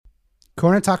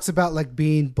Conan talks about like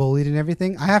being bullied and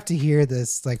everything. I have to hear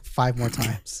this like 5 more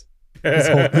times. This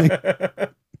whole thing.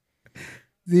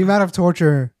 The amount of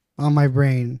torture on my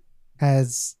brain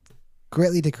has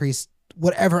greatly decreased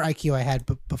whatever IQ I had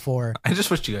before. I just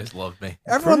wish you guys loved me.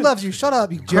 Everyone loves you. Shut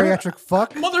up, you geriatric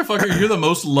fuck. Motherfucker, you're the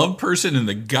most loved person in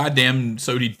the goddamn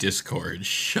Sodi Discord.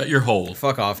 Shut your hole.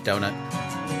 Fuck off, donut.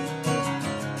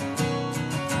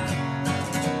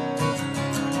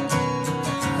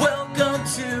 Welcome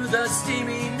to the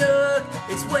Steamy Nook.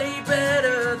 It's way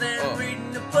better than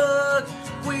reading a book.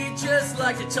 We just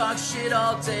like to talk shit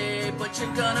all day, but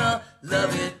you're gonna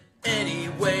love it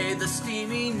anyway. The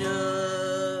Steamy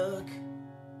Nook.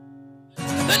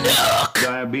 The Nook!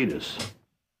 Diabetes.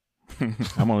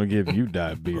 I'm gonna give you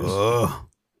diabetes.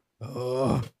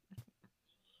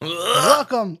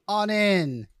 Welcome on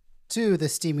in to the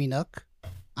Steamy Nook.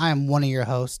 I am one of your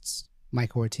hosts,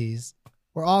 Mike Ortiz.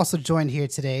 We're also joined here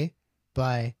today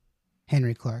by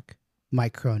Henry Clark,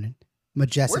 Mike Cronin,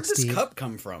 Majestic Where'd this Steve, cup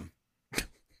come from?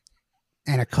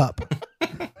 and a cup.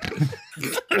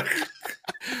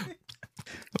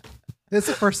 This is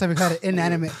the first time we've had an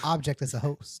inanimate object as a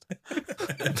host.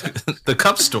 The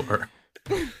cup store.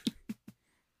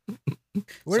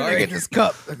 Where did I get this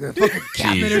cup? Like a fucking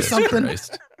cabinet or something?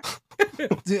 Christ.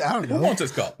 Dude, I don't know. Who wants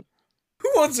this cup?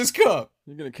 Who wants this cup?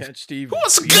 You're gonna catch Steve. Who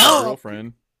wants to beating go? his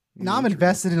girlfriend. Now I'm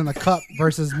invested in the cup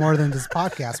versus more than this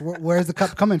podcast. Where's the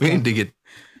cup coming We from? need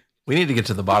to get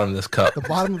to the bottom of this cup. The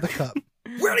bottom of the cup.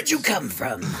 Where did you come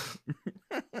from?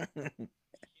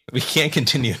 We can't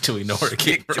continue until we know where it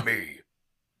came from. me.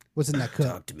 What's in that cup?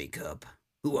 Talk to me, cup.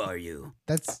 Who are you?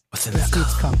 That's What's in that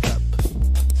Steve's cum cup.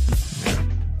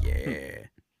 Yeah.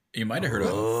 You might have heard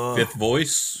a fifth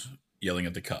voice yelling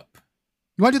at the cup.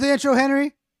 You want to do the intro,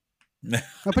 Henry? Want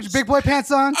to put your big boy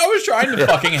pants on? I was trying to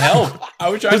fucking help. I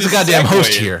was trying Who's to the goddamn segue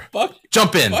host it. here? Fuck,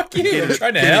 Jump in. fuck you. I'm trying to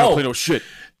They didn't help. play no shit.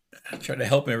 I'm trying to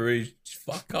help everybody.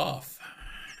 Fuck off.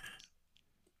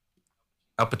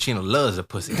 Al Pacino loves a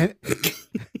pussy.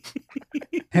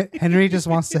 Henry just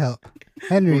wants to help.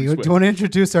 Henry, do you want to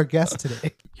introduce our guest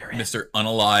today? Mr.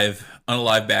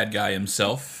 Unalive bad guy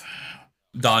himself,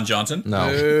 Don Johnson. No.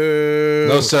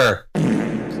 No, sir.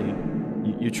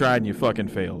 You tried and you fucking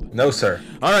failed. No, sir.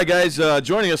 All right, guys.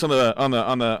 Joining us on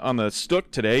the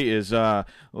Stook today is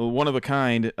one of a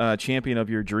kind champion of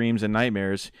your dreams and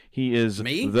nightmares. He is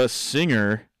Me? the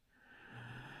singer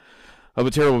of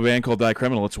a terrible band called Die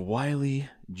Criminal. It's Wiley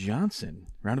Johnson.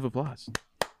 Round of applause.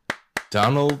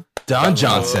 Don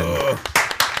Johnson.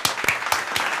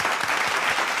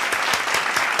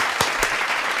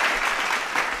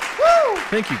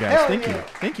 Thank you, guys.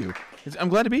 Thank you. I'm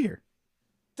glad to be here.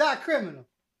 Die criminal.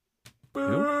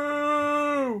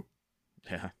 Boo!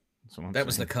 Yeah, that's what I'm That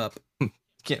was the saying. cup.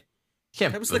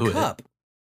 Can't That was the boo it. cup.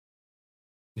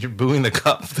 You're booing the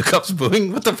cup. The cup's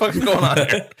booing. What the fuck is going on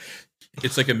here?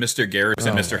 It's like a Mr.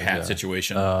 Garrison, Oh Mr. my Hat God.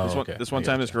 situation. This one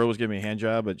time, this girl was giving me a hand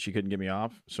job, but she couldn't get me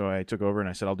off. So I took over and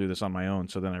I said, "I'll do this on my own."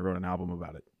 So then I wrote an album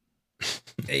about it.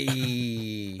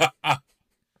 Hey.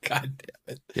 God damn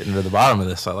it. Getting to the bottom of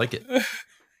this. I like it.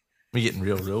 We're getting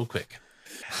real quick.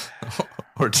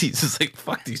 Ortiz is like,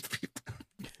 fuck these people.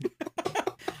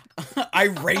 I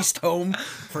raced home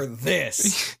for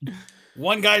this.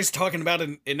 One guy's talking about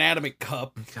an inanimate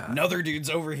cup. God. Another dude's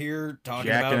over here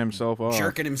talking Jacking about himself off.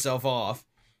 jerking himself off.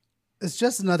 It's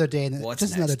just another day in the What's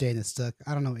just another next? day in the Stook.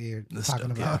 I don't know what you're The talking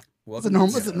Stook, about. yeah.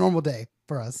 It's a normal day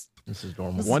for us. This is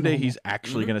normal. One day normal. he's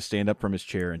actually going to stand up from his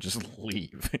chair and just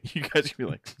leave. You guys can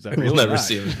be like, "Is that We'll really never not?"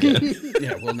 see him again.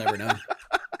 Yeah, we'll never know.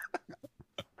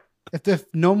 If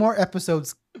no more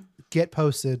episodes get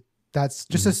posted, that's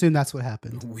just assume that's what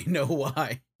happened. We know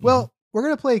why. Well, we're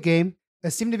gonna play a game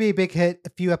that seemed to be a big hit a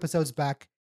few episodes back,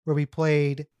 where we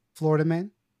played Florida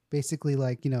Man. Basically,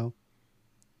 like, did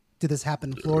this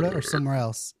happen in Florida or somewhere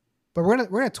else? But we're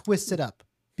gonna twist it up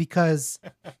because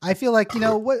I feel like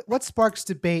what sparks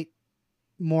debate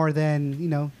more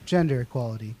than gender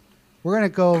equality. We're gonna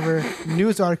go over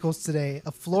news articles today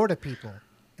of Florida people,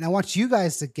 and I want you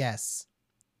guys to guess: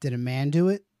 did a man do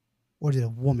it or did a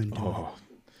woman do it? Oh,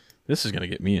 this is going to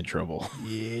get me in trouble.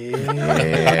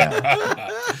 Yeah.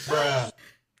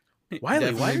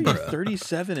 Wiley, why are you Definitely, bruh.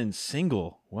 37 and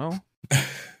single? Well,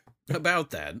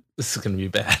 About that. This is going to be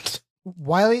bad.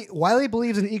 Wiley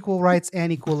believes in equal rights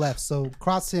and equal left, so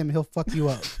cross him, he'll fuck you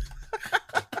up.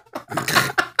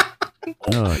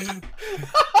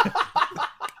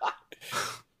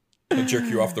 He'll jerk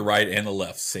you off the right and the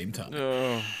left same time.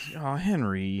 oh,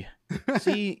 Henry.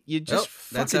 See, you just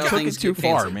that's fucking how took it things too get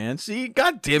far, fancy. man. See,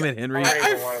 God damn it, Henry.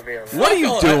 I What are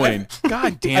you doing? God I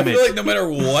damn feel like it. no matter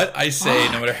what I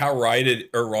say, no matter how right it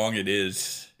or wrong it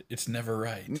is, It's never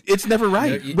right. It's never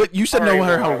right. But you said no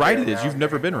matter how right it is, you've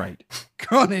never been right.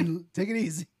 Cronin, take it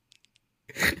easy.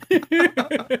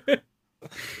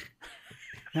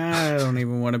 I don't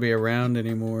even want to be around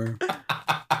anymore.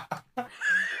 I'll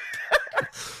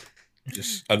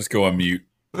just go on mute.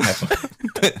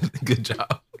 Good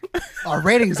job. Our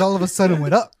ratings all of a sudden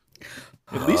went up.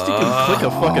 At least you can click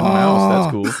a fucking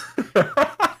mouse. That's cool.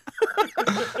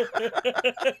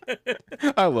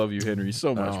 I love you, Henry,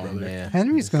 so much, brother. Man.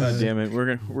 Henry's gonna. God damn it,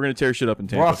 we're gonna tear shit up in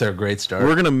Tampa. We're off to a great start.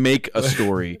 We're gonna make a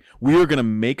story. We are gonna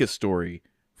make a story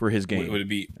for his game. Would it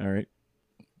be? All right.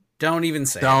 Don't even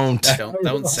say Don't. it.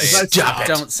 Don't say it. Stop it.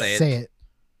 Don't say it. Say it.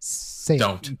 Say it.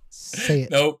 Don't. Say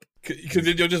it. Nope. Because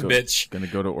you'll just bitch. Gonna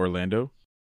go to Orlando.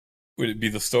 Would it be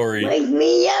the story? Wake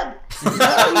me up. Wake me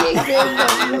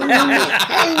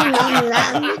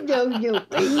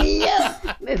up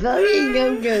before you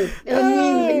go. Don't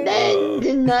even dance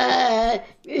tonight.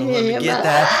 Let me get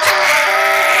that.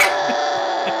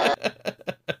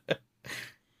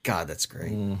 God, that's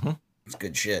great. Mm-hmm. It's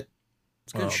good shit.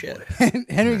 It's good shit.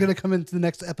 Henry gonna come into the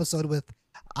next episode with,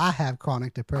 "I have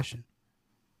chronic depression."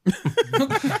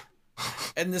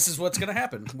 And this is what's gonna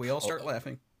happen. We all start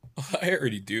laughing. I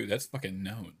already do. That's fucking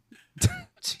known.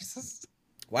 Jesus.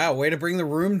 Wow, way to bring the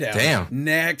room down. Damn.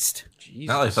 Next.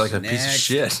 Now I feel like a piece of Next.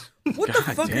 shit. What the God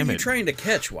fuck are damn you it. trying to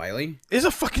catch, Wiley? It's a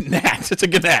fucking gnat. It's a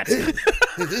gnat.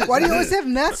 Why do you always have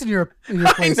gnats in your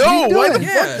I place? know. What are you Why doing? the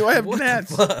fuck do I have what the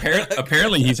gnats? fuck?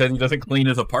 Apparently, he said he doesn't clean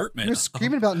his apartment. You were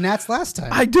screaming about gnats last time.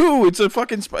 I do. It's a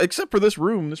fucking except for this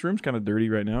room. This room's kind of dirty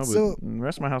right now, but So- the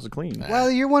rest of my house is clean.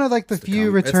 Well, you're one of like the the few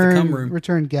cum- that's the cum room.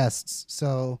 return guests.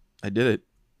 So I did it.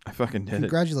 I fucking did it.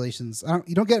 congratulations.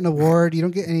 You don't get an award. You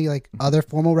don't get any like other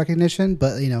formal recognition,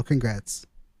 but congrats.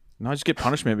 No, I just get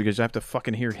punishment because I have to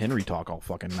fucking hear Henry talk all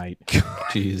fucking night.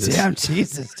 Jesus. Damn,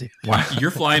 Jesus, dude. Wow,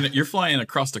 you're flying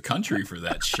across the country for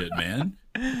that shit, man.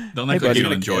 Don't Hey, act like buddy. you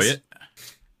don't enjoy it.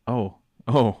 Oh,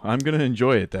 I'm gonna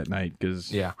enjoy it that night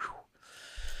because Yeah.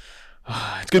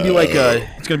 it's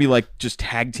gonna be like just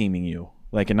tag teaming you,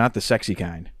 and not the sexy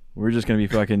kind. We're just gonna be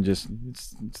fucking just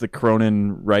it's the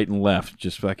Cronin right and left,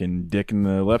 just fucking dick in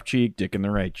the left cheek, dick in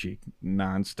the right cheek,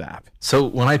 nonstop. So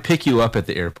when I pick you up at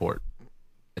the airport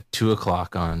at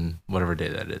 2:00 on whatever day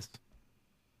that is,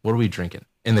 what are we drinking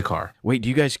in the car? Wait, do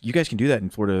you guys can do that in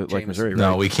Florida, like Missouri? Right?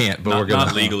 No, we can't. But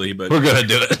Not legally, but we're gonna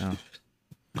do it.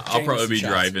 I'll probably be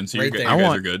shots. driving, so Right you there.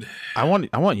 guys are good. I want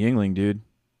Yingling, dude.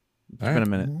 It's been a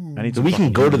minute. I need So some we can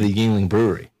fucking go to Yuengling. the Yingling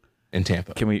Brewery in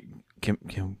Tampa. Can we? Can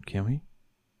we?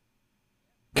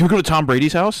 Can we go to Tom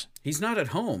Brady's house? He's not at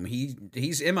home.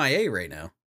 He's MIA right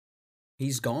now.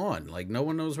 He's gone. Like no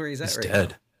one knows where he's at He's right dead.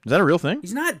 now. Is that a real thing?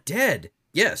 He's not dead.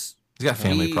 Yes. He's got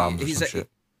family problems or he's some shit.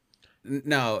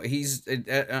 No, he's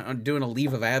doing a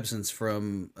leave of absence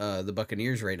from the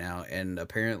Buccaneers right now, and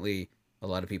apparently a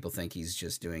lot of people think he's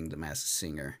just doing The Masked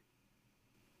Singer.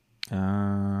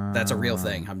 That's a real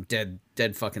thing. I'm dead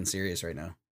fucking serious right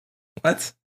now. What?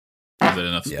 Is that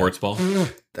enough sports ball?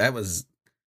 That was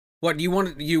what you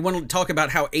want to talk about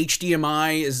how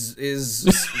HDMI is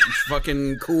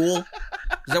fucking cool? Is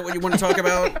that what you want to talk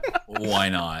about? Why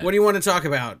not? What do you want to talk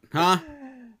about? Huh?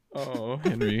 Oh,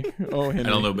 Henry. Oh, Henry. I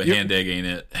don't know, but hand egg ain't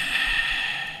it.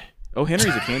 Oh,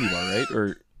 Henry's a candy bar, right?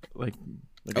 Or like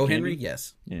a Oh, candy? Henry?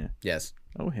 Yes. Yeah. Yes.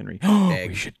 Oh, Henry. Egg.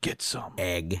 We should get some.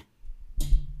 Egg.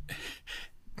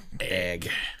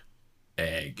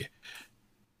 Egg.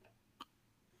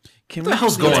 Can What the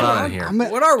hell's going on in here?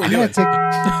 What are we doing?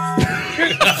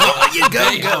 You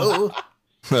go.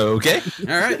 Okay.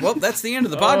 All right. Well, that's the end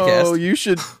of the podcast. Oh, you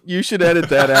should edit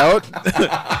that out.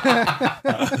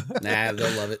 Nah,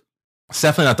 they'll love it. It's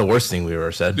definitely not the worst thing we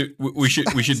ever said. Dude, we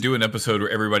should do an episode where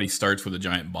everybody starts with a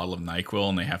giant bottle of NyQuil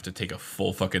and they have to take a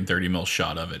full fucking 30 ml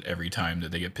shot of it every time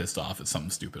that they get pissed off at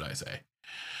something stupid I say.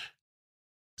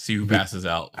 See who passes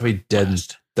out. I'll be dead in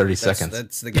 30 That's, seconds.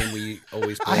 that's the game we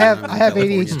always play. I have in ADHD,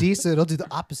 California. so it'll do the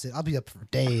opposite. I'll be up for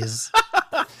days.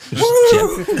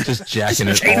 Just jacking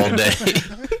it all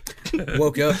day.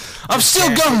 Woke up. I'm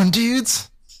still going, dudes.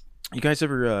 You guys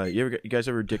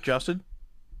ever dick jousted?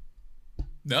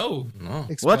 No. No.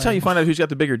 Well, that's how you find out who's got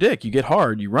the bigger dick. You get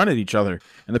hard, you run at each other,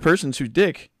 and the person whose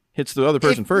dick hits the other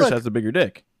person first look, has the bigger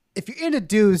dick. If you're into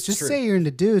dudes, just True. say you're into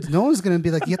dudes. No one's gonna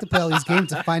be like, you have to play all these games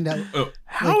to find out.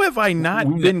 How have I not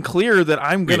been clear that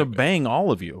I'm gonna bang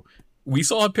all of you? We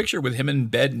saw a picture with him in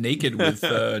bed naked with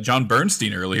John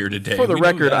Bernstein earlier today. For the We know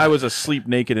record, that. I was asleep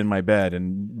naked in my bed,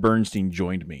 and Bernstein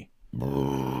joined me.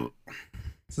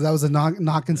 So that was a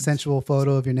non-consensual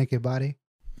photo of your naked body.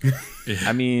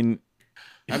 I mean,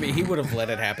 he would have let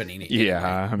it happen. Anyway.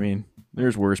 yeah. I mean,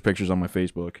 there's worse pictures on my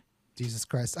Facebook. Jesus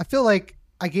Christ! I feel like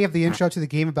I gave the intro to the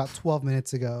game about 12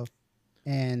 minutes ago,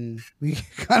 and we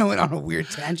kind of went on a weird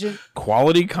tangent.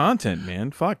 Quality content,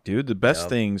 man. Fuck, dude. The best Yep.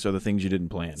 things are the things you didn't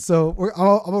plan. So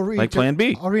Like Plan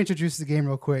B. I'll reintroduce the game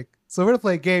real quick. So we're gonna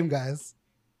play a game, guys.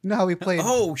 You know how we played?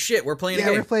 Oh shit, we're playing a yeah,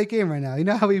 game. we're playing a game right now. You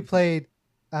know how we played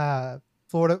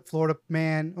Florida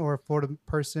man or Florida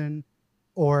person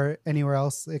or anywhere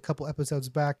else a couple episodes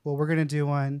back? Well, we're gonna do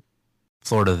one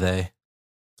Florida they.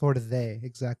 Florida they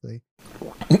exactly.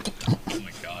 Oh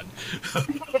my god.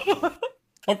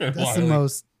 Okay, That's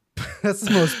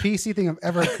the most PC thing I've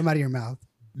ever come out of your mouth.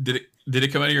 Did it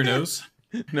come out of your nose?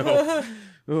 No.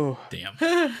 Oh. Damn.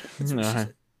 No.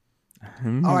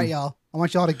 All right, y'all. I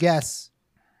want y'all to guess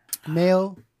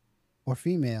male or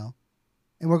female.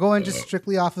 And we're going just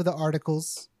strictly off of the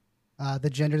articles, the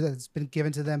gender that's been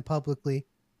given to them publicly,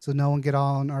 so no one get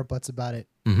all on our butts about it.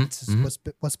 Mhm, It's just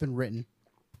what's been written.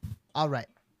 All right.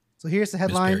 So here's the Miss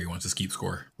headline. Perry wants to keep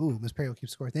score. Ooh, Miss Perry will keep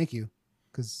score. Thank you.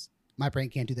 Because my brain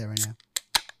can't do that right now.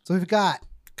 So we've got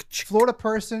Florida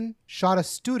person shot a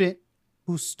student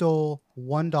who stole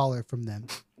 $1 from them.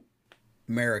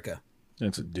 America.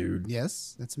 That's a dude.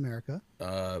 Yes, that's America.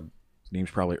 His name's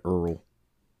probably Earl.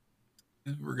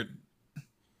 We're good.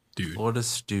 Dude. Florida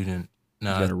student. He's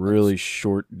No, got a really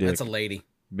short dick. That's a lady.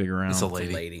 Big around. It's a It's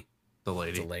lady. a lady. The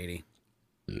It's a lady.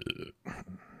 lady.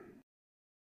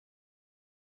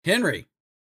 Henry.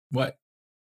 What?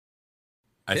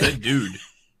 I said dude.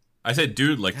 I said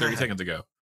dude like 30 seconds ago.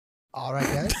 All right,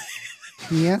 guys.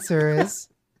 The answer is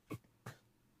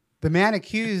the man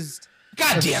accused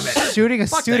God of damn it. shooting a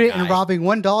Fuck that student and guy. robbing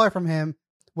 $1 from him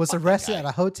was Fuck that arrested guy. at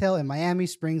a hotel in Miami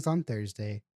Springs on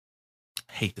Thursday.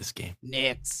 Hate this game.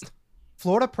 Next.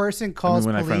 Florida person I mean, calls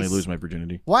when police. I finally lose my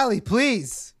virginity. Wiley,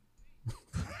 please.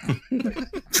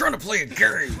 Trying to play a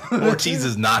game. Ortiz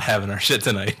is not having our shit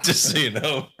tonight, just so you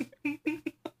know.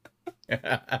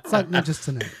 It's not just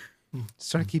tonight.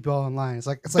 Just trying to keep you all in line. It's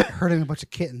like hurting a bunch of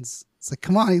kittens. It's like,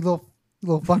 come on, you little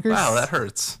fuckers. Wow, that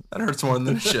hurts. That hurts more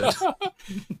than it should.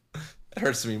 That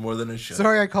hurts me more than it should.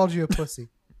 Sorry I called you a pussy.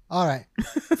 All right.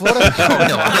 Florida,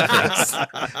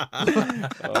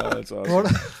 Oh, that's awesome.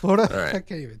 Florida All right. I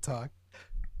can't even talk.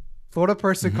 Florida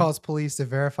person calls police to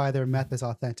verify their meth is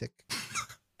authentic.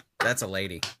 That's a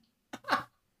lady.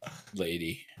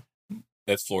 Lady.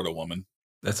 That's Florida woman.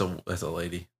 That's a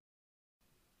lady.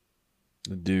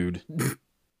 The dude.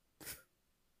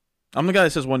 I'm the guy that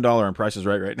says $1 on Price is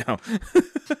Right now.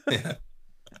 Yeah.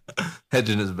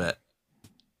 Hedging his bet.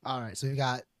 All right, so we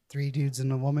got 3 dudes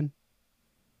and a woman.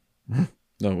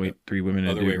 No, wait, 3 women and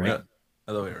a Other way dude, around. right?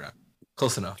 Other way around.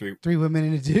 Close enough. 3 women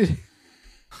and a dude.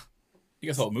 You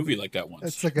guys saw a movie like that once.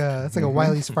 It's like a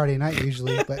Wiley's Friday night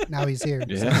usually, but now he's here.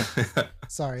 Yeah. So,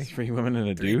 sorry. 3 women and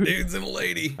a Three dude. dudes and a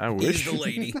lady. I He's wish. the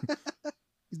lady.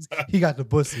 He got the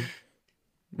pussy.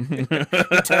 He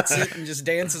tucks it and just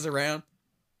dances around.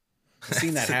 I've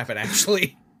seen that happen,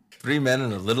 actually. 3 men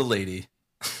and a little lady.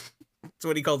 That's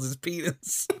what he calls his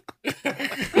penis.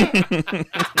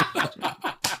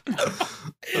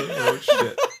 Oh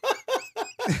shit.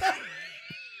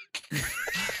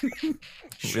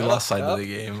 We lost sight of the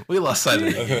game. We lost sight of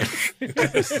the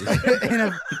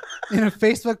game. In a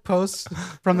Facebook post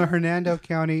from the Hernando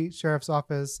County Sheriff's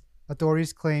Office,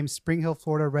 authorities claim Spring Hill,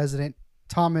 Florida resident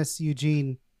Thomas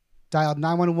Eugene dialed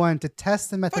 911 to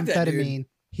test the that dude. methamphetamine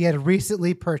he had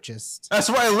recently purchased. That's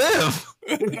where I live.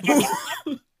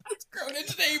 Grown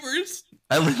into neighbors.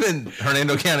 I live in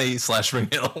Hernando County / Spring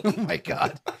Hill. Oh my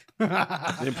God.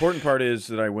 The important part is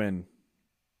that I win.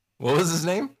 What was his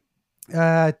name?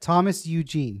 Thomas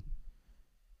Eugene.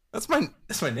 That's my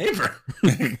neighbor.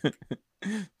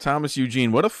 Thomas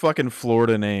Eugene. What a fucking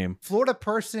Florida name. Florida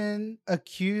person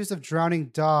accused of drowning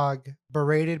dog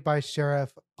berated by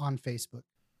sheriff on Facebook.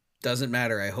 Doesn't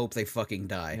matter. I hope they fucking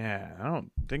die. Yeah, I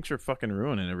don't. Thanks for fucking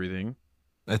ruining everything.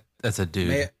 That's a dude.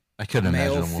 Ma- I couldn't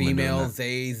imagine Male, a woman female, doing that.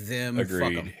 they, them,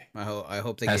 Agreed. fuck them. I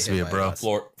hope they Has get to be hit a by bro. bus.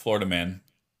 Florida man.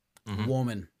 Mhm.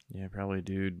 Woman. Yeah, probably a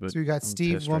dude. But So we got I'm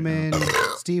Steve pissed right now. Woman,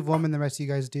 Steve Woman, the rest of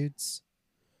you guys dudes.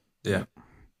 Yeah.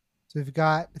 So we've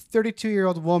got a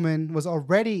 32-year-old woman was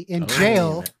already in Oh,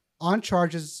 jail man. on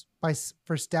charges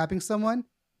for stabbing someone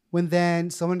when then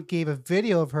someone gave a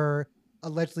video of her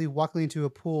allegedly walking into a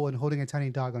pool and holding a tiny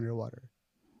dog underwater.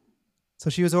 So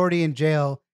she was already in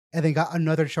jail and then got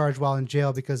another charge while in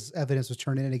jail because evidence was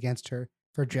turned in against her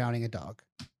for drowning a dog.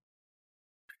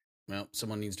 Well,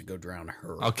 someone needs to go drown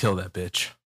her. I'll kill that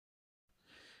bitch.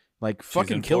 Like, She's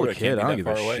fucking in kill Florida, a can't kid. be I don't that give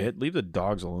a far away. shit. Leave the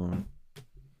dogs alone.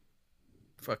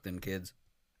 Fuck them kids.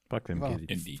 Fuck them Well, kids.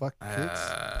 Indeed. Fuck kids.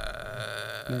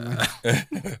 Never Uh, mind.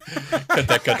 Cut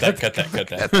that.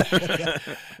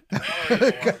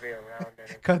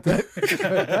 Cut that.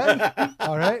 Cut that.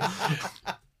 All right.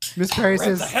 Miss Perry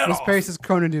says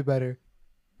Cronin do better.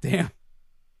 Damn.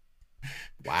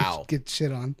 Wow. Get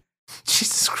shit on.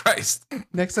 Jesus Christ.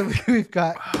 Next up, we've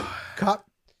got cop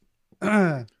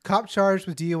charged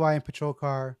with DUI in patrol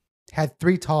car. Had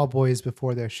 3 tall boys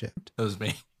before their shift. That was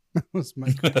me. That was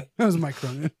Mike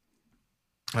Cronin.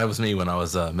 That was me when I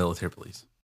was military police.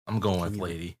 I'm going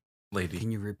with lady.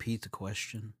 Can you repeat the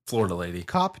question? Florida lady.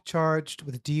 Cop charged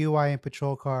with DUI in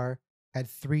patrol car. Had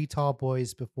 3 tall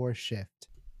boys before shift.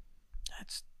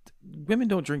 Women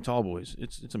don't drink tall boys.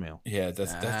 It's a male. Yeah,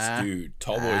 that's dude.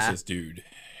 Tall boy says dude.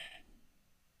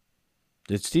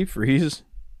 Did Steve freeze?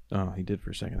 Oh, he did for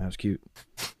a second. That was cute.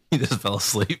 He just fell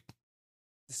asleep.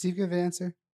 Did Steve give an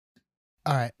answer?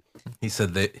 All right. He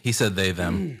said they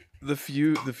them. The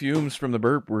fumes from the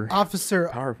burp were Officer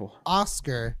powerful.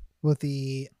 Oscar with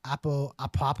the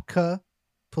Apopka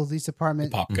Police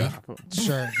Department. Popka.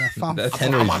 Sure.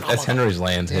 That's Henry's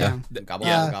land. Damn. Gobble,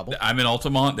 Yeah. gobble. I'm in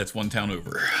Altamont. That's one town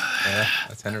over. Yeah,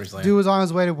 that's Henry's land. Dude was on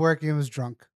his way to work and was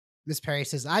drunk. Miss Perry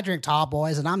says, I drink tall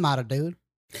boys and I'm not a dude.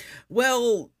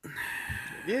 Well,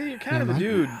 Yeah, you're kind of Never a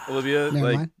dude, Olivia. Never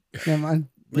like mind. Never mind.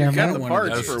 you're Never kind mind. of the One of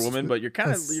parts those. for a woman, but you're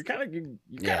kind of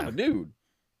Yeah. a dude.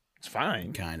 It's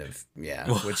fine. kind of. Yeah.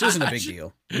 Well, Which isn't a big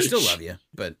deal. We still love you,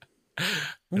 but I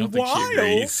don't think she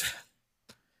agrees.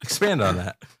 Expand on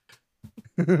that.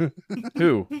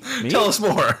 Who? Me? Tell us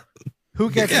more.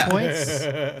 Who gets Yeah. points?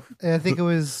 I think it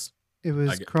was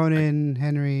Cronin,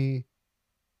 Henry.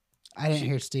 I didn't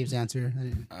hear Steve's answer.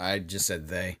 I just said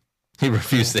they. He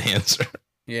refused to answer.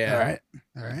 Yeah.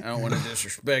 All right. I don't want to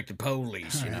disrespect the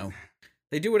police, you know.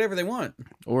 They do whatever they want.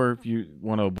 Or if you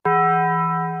want to.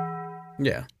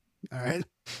 Yeah. All right.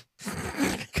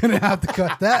 Gonna have to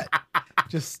cut that.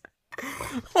 Just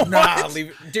Nah, leave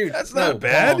it. Dude, That's no, not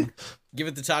bad. wrong. Give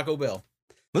it the Taco Bell.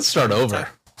 Let's start over.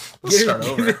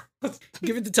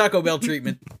 Give it the Taco Bell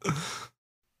treatment.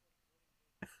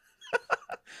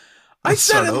 I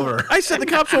said start over. I said the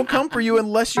cops won't come for you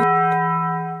unless you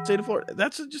state of Florida.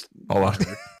 That's just. Hold on.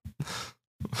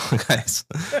 Guys,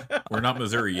 We're not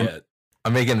Missouri yet.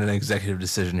 I'm making an executive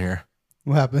decision here.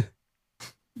 what happened?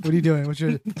 What are you doing? What's your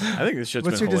I think this shit's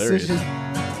What's been your hilarious. decision?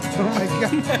 Oh my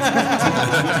god!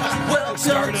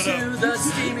 Welcome to the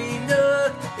steamy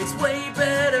nook. It's way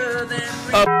better than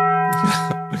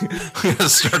We gotta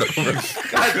start over.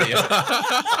 God damn.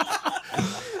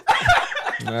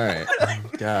 All right.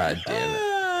 God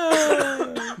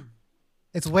damn it.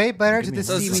 It's way better to So the is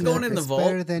this steaming going nook. in the It's vault?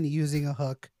 better than using a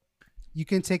hook. You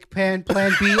can take plan B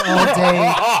all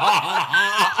day.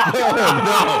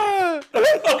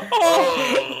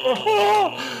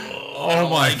 Oh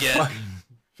my god.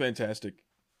 Fantastic.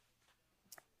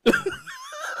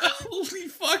 Holy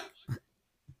fuck.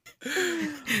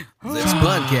 This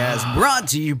podcast brought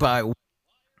to you by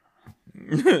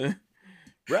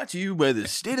Brought to you by the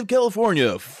state of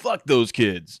California. Fuck those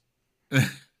kids.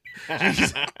 Miss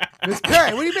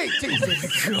Perry, what do you mean?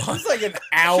 Jesus. It's like an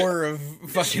hour of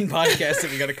fucking podcast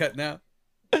that we gotta cut now.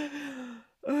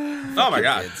 Oh my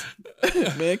god.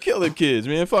 Man, kill them kids,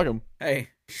 man. Fuck them. Hey,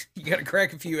 you gotta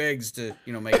crack a few eggs to,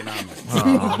 make an omelet.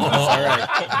 All right.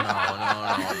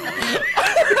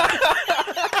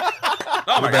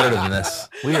 Oh We're my better god. than this.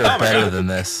 We are better than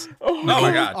this. Oh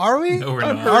my god. Are we? No, we're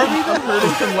Are not. we I'm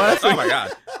hurting from laughing. Oh my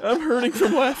god. I'm hurting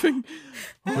from laughing.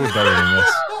 We're better than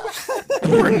this.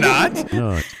 We're not.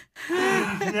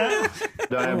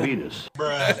 Diabetes.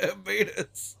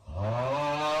 Betas.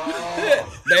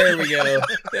 There we go.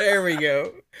 There we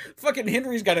go. Fucking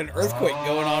Henry's got an earthquake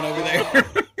going on over there.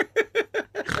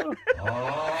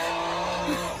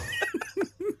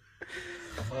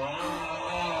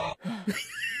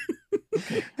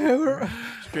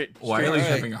 Straight. Wiley's right.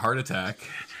 having a heart attack.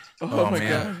 Oh, my man.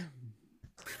 god.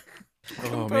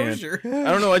 Oh man. Composure.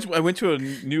 I don't know. I went to a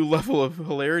new level of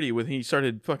hilarity when he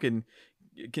started fucking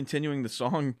continuing the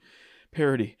song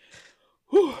parody.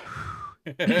 Whew.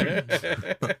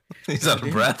 He's out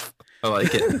of breath. I like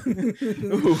it.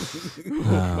 Ooh.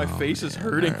 My Oh, face is man.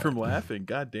 hurting All right. from laughing.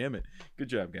 God damn it. Good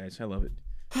job, guys. I love it.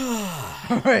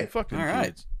 All right, Fuck them All right.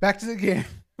 kids. back to the game.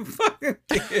 Fucking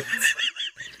kids.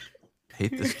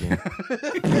 Hate this game.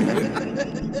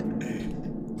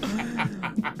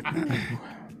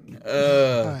 All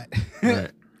Uh,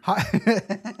 right. All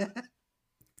right.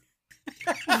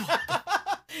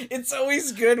 it's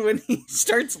always good when he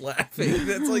starts laughing.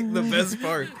 That's like the best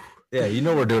part. Yeah, you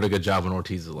know we're doing a good job when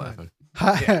Ortiz is laughing.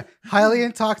 Highly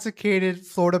intoxicated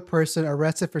Florida person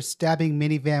arrested for stabbing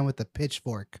minivan with a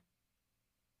pitchfork.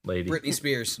 Lady. Britney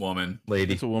Spears. Woman.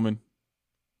 Lady. It's a woman.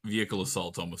 Vehicle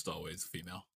assault almost always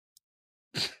female.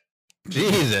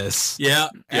 Jesus. Yeah.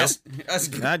 Yep.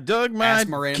 I dug my Ask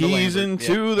Miranda keys Lambert,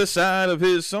 into the side of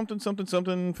his something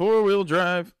 4-wheel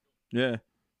drive. Yeah,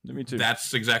 me too.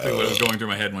 That's exactly what was going through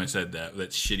my head when I said that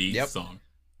shitty song.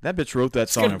 That bitch wrote that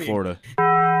song in Florida.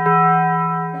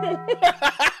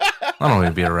 I don't want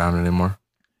to be around anymore.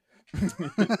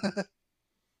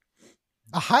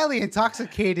 A highly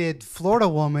intoxicated Florida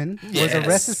woman was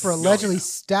arrested for allegedly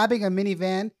stabbing a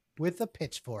minivan with a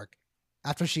pitchfork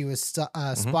after she was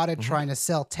spotted trying to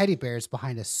sell teddy bears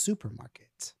behind a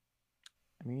supermarket.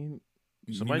 I mean,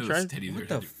 You somebody know tried. those teddy What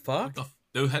bears the fuck?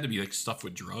 Those had to be like stuffed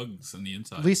with drugs on the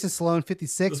inside. Lisa Sloan,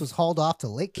 56, was hauled off to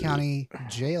Lake County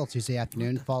Jail Tuesday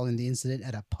afternoon following the incident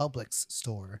at a Publix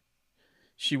store.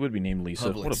 She would be named Lisa.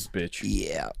 Publix. What a bitch.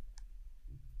 Yeah.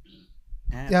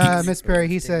 Happy Miss Perry,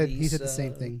 he birthday, said the Lisa.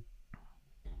 same thing.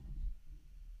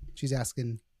 She's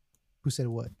asking who said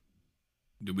what.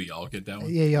 Did we all get that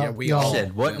one? Yeah, y'all. Yeah, we y'all, all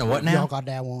Said what? No, what Y'all now? got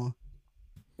that one.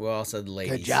 We all said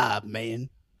ladies. Good job, man.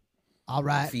 All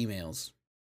right. Females.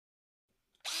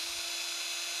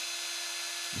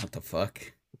 What the fuck?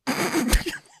 Is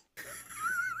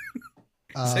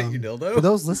that your dildo? For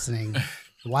those listening,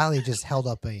 Wiley just held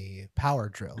up a power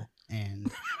drill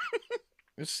and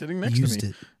It's sitting next used to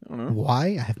me. it. I don't know.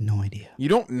 Why? I have no idea. You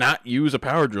don't not use a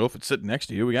power drill if it's sitting next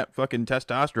to you. We got fucking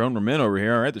testosterone for men over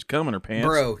here. All right, there's cum in her pants.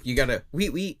 Bro, you gotta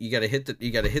you gotta hit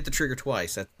the trigger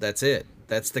twice. That's it.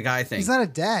 That's the guy thing. He's not a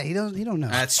dad. He don't know.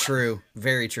 That's true.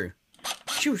 Very true.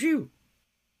 Shoo shoo.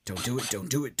 Don't do it. Don't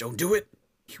do it. Don't do it.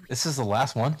 This is the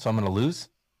last one, so I'm going to lose.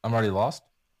 I'm already lost.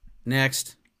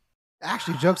 Next.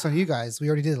 Actually, joke's on you guys. We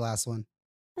already did the last one.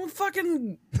 Well,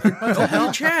 fucking open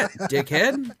the chat,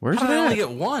 dickhead. Where's How did I only that?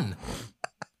 get one?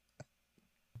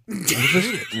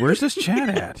 Where's this chat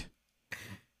at?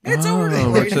 It's over there.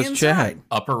 where it Right says inside. chat.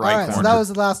 Upper All right right, corner. so that was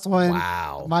the last one.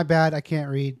 Wow. My bad. I can't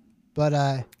read.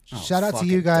 But shout out to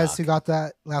you fucking guys duck. who got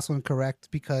that last one correct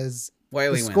because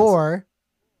Wiley the wins. score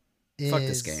is Fuck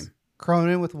this game.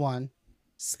 Cronin with 1,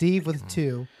 Steve with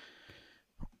 2,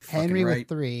 Henry Fucking right. with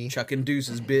 3, Chucking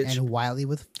deuces, bitch. and Wiley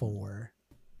with 4.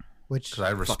 Which Because I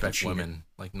respect cheater. women,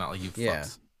 like not like you Yeah.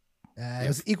 fucks. it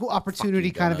was equal opportunity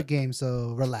Fucking kind of a donut. game,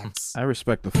 so relax. I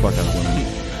respect the fuck out of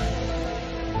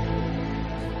women.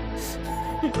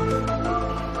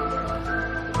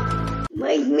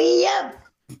 Wake me up.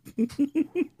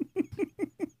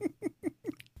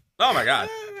 Oh my god.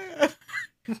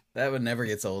 That would never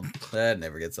gets old. That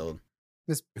never gets old.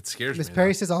 Miss It scares Miss me.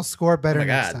 Perry says I'll score better Oh my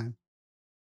next God. time.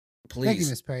 Please. Thank you,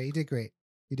 Miss Perry. You did great.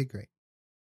 You did great.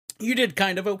 You did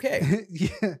kind of okay.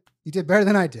 Yeah, you did better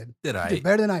than I did. Did You I? did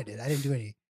better than I did. I didn't do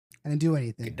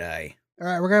anything. Good die. All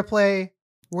right, we're gonna play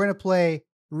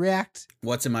React. Uh.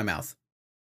 What's in my mouth?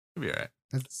 It'll be all right.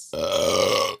 That's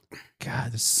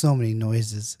God. There's so many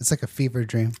noises. It's like a fever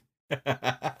dream.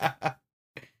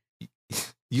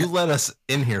 You let us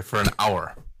in here for an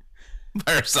hour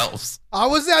by ourselves. I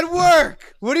was at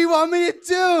work. What do you want me to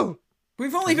do?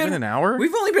 We've only been an hour.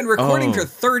 We've only been recording Oh. for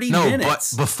 30 No,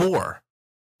 minutes. but before.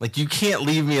 Like, you can't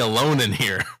leave me alone in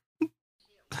here.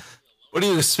 What do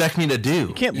you expect me to do?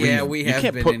 You can't leave. Yeah, we you have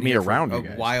can't been put in me here around for you a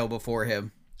guys. while before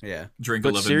him. Yeah. Drink But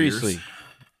 11 seriously, beers.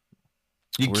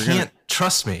 You We're can't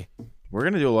trust me. we're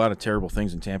gonna do a lot of terrible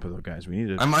things in Tampa, though, guys. We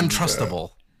need to. I'm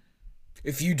untrustable.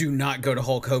 If you do not go to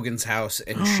Hulk Hogan's house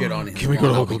and shit on his Can we go to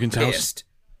lawn, Hulk I'll be Hogan's house? pissed.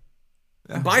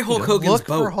 Buy Hulk Hogan's Look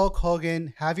boat. for Hulk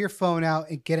Hogan. Have your phone out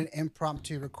and get an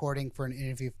impromptu recording for an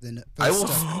interview for the. For the I will.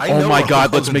 Stook. I Oh know my where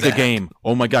god, let's Hogan's make a at. game.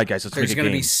 Oh my god, guys, let's There's make a going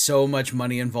to game. be so much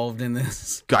money involved in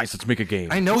this. Guys, let's make a game.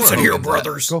 I know Listen where here, Hogan's at.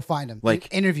 brothers. Go find him.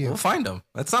 Like- Interview. We'll find him.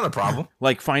 That's not a problem.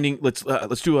 Like finding. Let's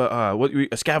do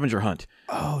a scavenger hunt.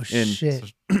 Oh And-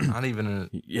 shit! Not even a.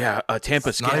 Yeah, a Tampa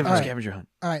It's not even- scavenger hunt.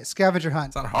 All right, scavenger hunt.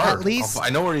 It's not hard. At least I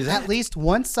know where he's at. at least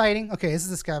one sighting. Okay, this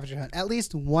is a scavenger hunt. At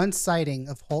least one sighting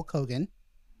of Hulk Hogan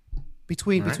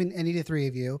between All right. between any of the three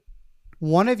of you.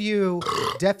 One of you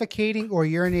defecating or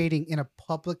urinating in a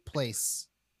public place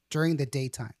during the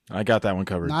daytime, I got that one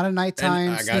covered. not a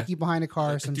nighttime I got- sneaky behind a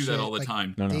car I or some do shit. that all the like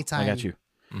time. no, I daytime. got you.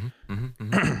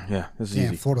 Yeah, this is Yeah,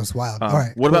 easy. Florida's wild. Uh, All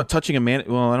right. What cool. about touching a man?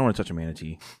 Well, I don't want to touch a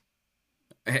manatee.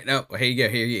 Hey, no, here you go.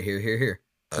 Here.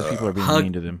 Because people are being hug-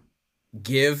 mean to them.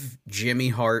 Give Jimmy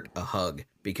Hart a hug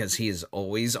because he is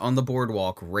always on the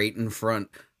boardwalk right in front,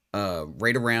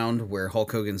 right around where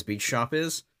Hulk Hogan's beach shop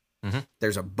is. Mhm.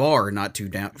 There's a bar not too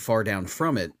far down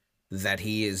from it that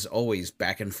he is always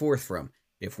back and forth from.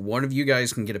 If one of you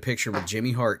guys can get a picture with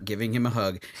Jimmy Hart giving him a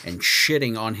hug and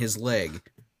shitting on his leg,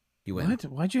 you win. What?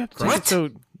 Why'd you have to take What? it so?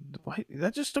 Why,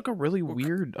 that just took a really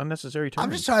weird, unnecessary turn.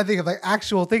 I'm just trying to think of like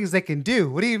actual things they can do.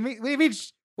 What do you mean? What do you mean?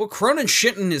 Well, Cronin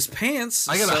shit in his pants.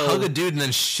 I gotta so- hug a dude and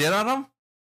then shit on him.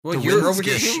 Well, The you're wind's over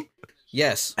here. getting-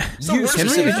 Yes. You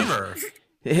Henry, ever.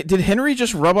 Did Henry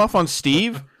just rub off on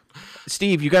Steve?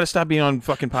 Steve, you got to stop being on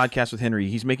fucking podcast with Henry.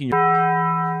 He's making your.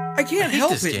 I can't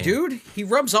help this it, game. dude. He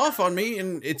rubs off on me,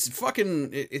 and it's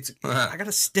fucking. I got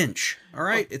a stench. All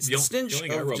right, it's the stench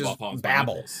of just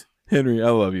babble. Henry, I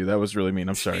love you. That was really mean.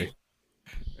 I'm sorry.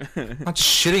 I'm not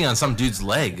shitting on some dude's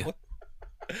leg.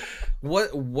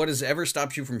 What has ever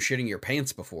stopped you from shitting your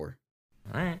pants before?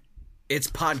 All right. It's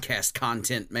podcast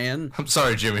content, man. I'm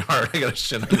sorry, Jimmy Hart. I got to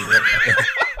shit on you.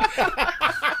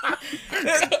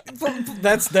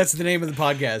 That's the name of the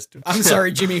podcast. I'm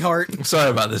sorry, Jimmy Hart. I'm sorry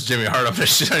about this, Jimmy Hart. I'm going to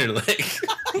shit on your leg.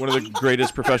 One of the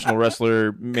greatest professional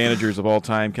wrestler managers of all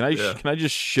time. Can I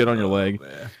just shit on your leg?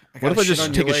 What if I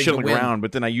just take a shit on the ground,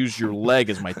 but then I use your leg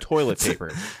as my toilet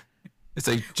paper? It's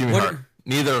like, Jimmy Hart,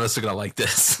 neither of us are going to like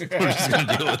this. We're just going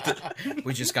to deal with it.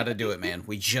 We just got to do it, man.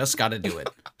 We just got to do it.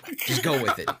 Just go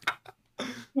with it.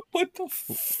 What the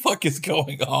fuck is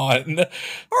going on? All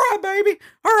right,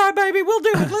 baby. We'll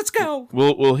do it. Let's go.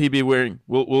 Will he be wearing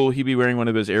one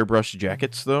of his airbrushed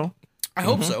jackets though? I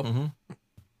hope so.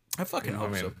 I fucking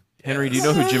hope so. Henry, do you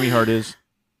know who Jimmy Hart is?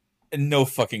 No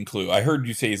fucking clue. I heard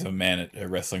you say he's a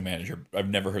wrestling manager. I've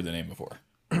never heard the name before.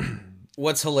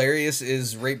 What's hilarious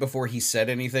is right before he said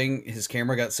anything, his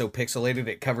camera got so pixelated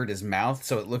it covered his mouth,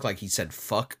 so it looked like he said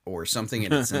fuck or something,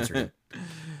 and it censored it.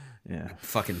 Yeah.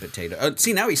 Fucking potato.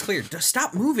 See, now he's clear. Just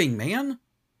stop moving, man.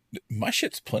 My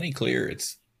shit's plenty clear.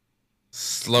 It's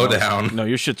Slow down. No,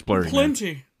 your shit's blurry.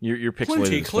 Plenty. Man. You're pixelated.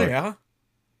 Plenty as fuck. clear.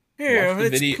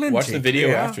 Yeah, watch the video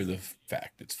clear. after the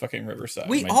fact. It's fucking Riverside.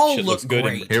 We My all shit look looks good.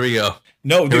 great. Here we go.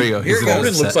 No, dude. Here we go. Here He's gonna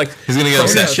Cronin get looks like He's going to get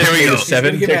Cronin's upset. shit Here we made go. of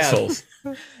 7 He's gonna get pixels.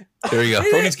 Here we go.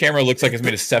 Cronin's camera looks like it's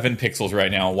made of 7 pixels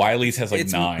right now. Wiley's has like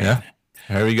 9. Yeah.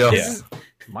 Here we go. Yeah.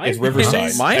 It's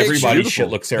Riverside. Mine's Everybody's beautiful. shit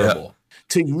looks terrible.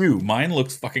 To you, mine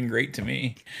looks fucking great to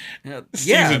me.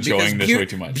 Steve's enjoying this way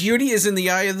too much. Beauty is in the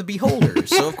eye of the beholder,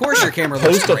 so of course your camera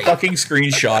looks Post a great. fucking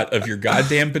screenshot of your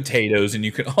goddamn potatoes, and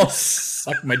you can all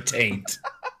suck my taint.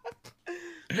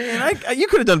 Man, you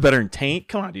could have done better in Taint.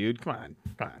 Come on, dude. Come on.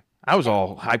 I was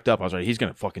all hyped up. I was like, he's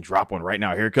gonna fucking drop one right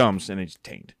now. Here it comes, and it's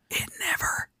Taint. It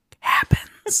never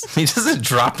happens. He doesn't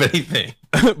drop anything.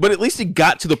 But at least he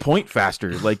got to the point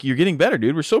faster. Like, you're getting better,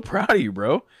 dude. We're so proud of you,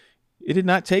 bro. It did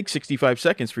not take 65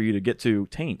 seconds for you to get to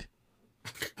Taint.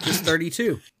 Just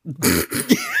 32.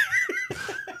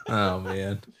 Oh,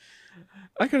 man.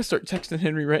 I gotta start texting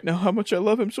Henry right now how much I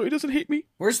love him so he doesn't hate me.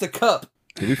 Where's the cup?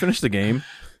 Did we finish the game?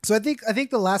 So I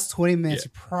think the last 20 minutes are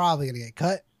probably gonna get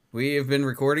cut. We have been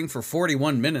recording for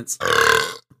 41 minutes.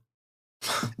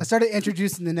 I started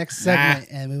introducing the next segment,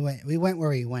 and we went where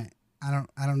we went. I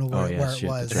don't know where it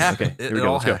was. It happened. Okay, here It we go.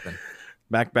 all Let's go. happened.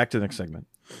 Back to the next segment.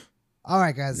 All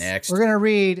right, guys. Next. We're gonna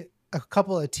read a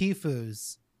couple of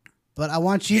Tifus, but I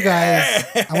want you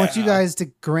guys to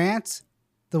grant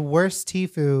the worst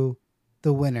Tifu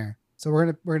the winner. So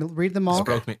we're gonna read them all.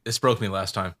 This broke me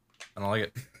last time. I don't like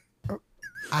it.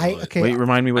 Okay. Wait,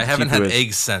 remind me what I haven't Tifu had is.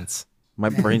 eggs since. My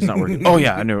brain's not working. Oh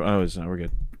yeah, I know. Oh, we're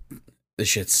good. This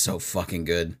shit's so fucking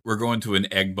good. We're going to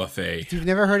an egg buffet. If you've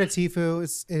never heard of Tifu,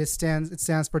 it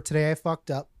stands for Today I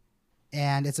Fucked Up,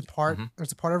 and it's a part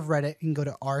it's a part of Reddit. You can go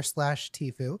to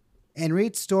r/Tifu and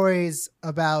read stories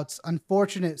about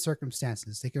unfortunate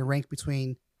circumstances. They can rank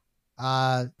between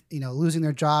losing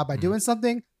their job by doing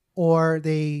something, or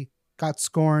they got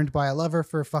scorned by a lover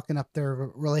for fucking up their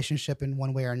relationship in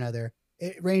one way or another.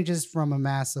 It ranges from a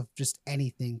mass of just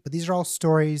anything, but these are all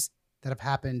stories that have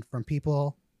happened from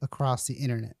people across the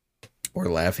internet. Or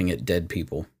laughing at dead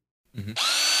people.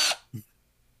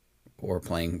 Or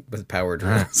playing with power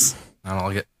drills. I don't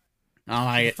like it. I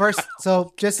like it. First,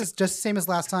 so just the same as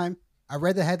last time, I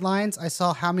read the headlines. I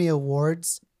saw how many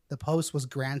awards the post was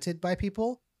granted by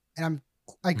people, and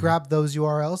I grabbed those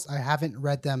URLs. I haven't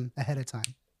read them ahead of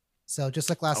time. So just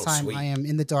like last time, sweet. I am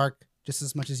in the dark just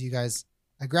as much as you guys.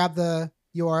 I grabbed the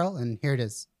URL, and here it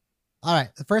is. All right,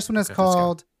 the first one is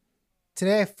called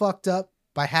Today I Fucked Up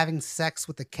by Having Sex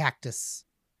with a Cactus.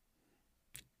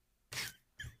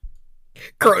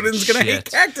 Cronin's gonna hate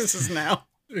cactuses now.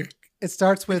 It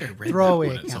starts with I read that throwaway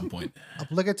one at some account. point.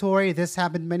 Obligatory. This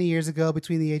happened many years ago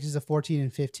between the ages of 14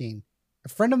 and 15. A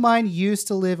friend of mine used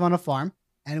to live on a farm,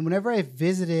 and whenever I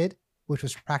visited, which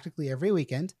was practically every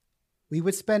weekend, we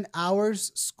would spend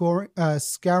hours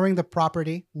scouring the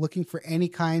property looking for any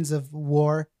kinds of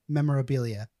war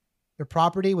memorabilia. The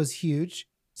property was huge,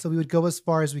 so we would go as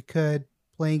far as we could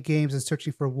playing games and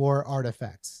searching for war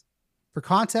artifacts. For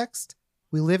context,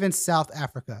 we live in South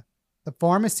Africa. The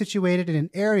farm is situated in an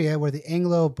area where the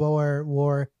Anglo-Boer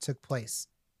War took place.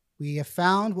 We have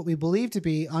found what we believe to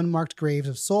be unmarked graves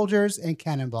of soldiers and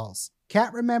cannonballs.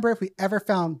 Can't remember if we ever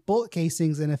found bullet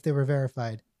casings and if they were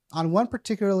verified. On one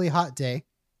particularly hot day,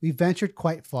 we ventured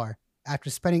quite far. After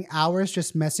spending hours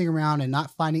just messing around and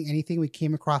not finding anything, we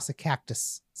came across a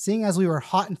cactus. Seeing as we were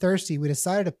hot and thirsty, we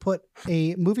decided to put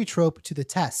a movie trope to the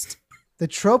test. The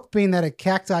trope being that a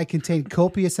cacti contained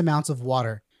copious amounts of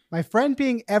water. My friend,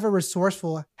 being ever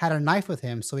resourceful, had a knife with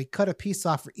him, so he cut a piece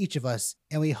off for each of us,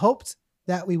 and we hoped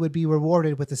that we would be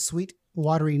rewarded with the sweet,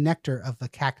 watery nectar of the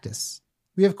cactus.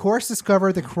 We, of course,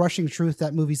 discovered the crushing truth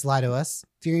that movies lie to us.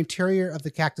 The interior of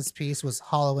the cactus piece was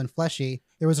hollow and fleshy.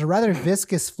 There was a rather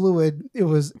viscous fluid. It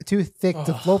was too thick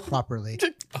to flow properly.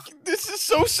 This is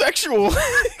so sexual.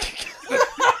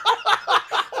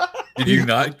 Did you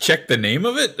not check the name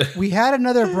of it? We had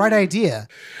another bright idea.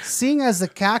 Seeing as the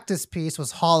cactus piece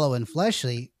was hollow and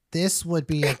fleshy, this would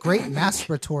be a great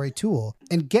masturbatory tool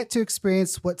and get to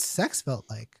experience what sex felt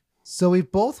like. So we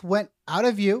both went out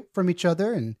of view from each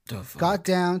other and got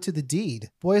down to the deed.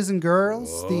 Boys and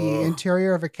girls, the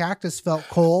interior of a cactus felt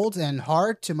cold and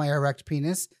hard to my erect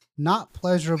penis. Not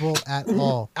pleasurable at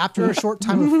all. After a short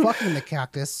time of fucking the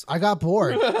cactus, I got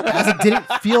bored as it didn't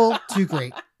feel too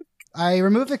great. I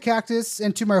removed the cactus,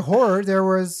 and to my horror, there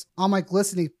was, on my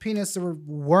glistening penis, there were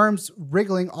worms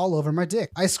wriggling all over my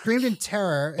dick. I screamed in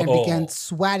terror and began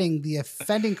swatting the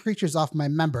offending creatures off my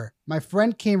member. My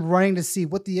friend came running to see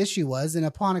what the issue was, and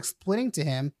upon explaining to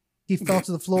him, he fell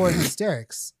to the floor in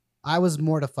hysterics. I was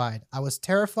mortified. I was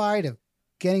terrified of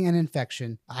getting an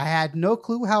infection. I had no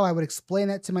clue how I would explain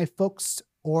that to my folks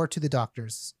or to the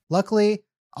doctors. Luckily,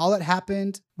 all that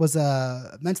happened was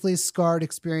a mentally scarred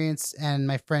experience and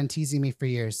my friend teasing me for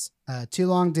years. Too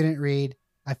long, didn't read.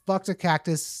 I fucked a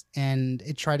cactus and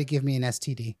it tried to give me an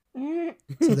STD.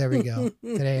 So there we go.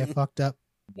 Today I fucked up.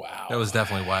 Wow. That was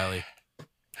definitely Wiley.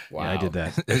 Wow. Yeah, I did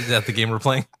that. Is that the game we're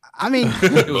playing? I mean,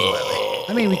 It was Wiley.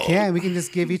 I mean, we can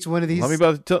just give each one of these. Let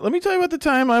me tell you about the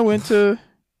time I went to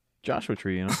Joshua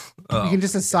Tree. You know, We can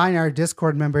just assign our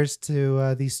Discord members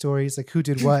to these stories, like who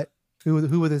did what.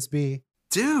 Who would this be?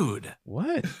 Dude,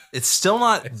 what? it's still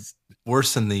not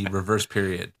worse than the reverse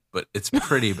period, but it's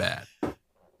pretty bad.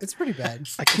 It's pretty bad.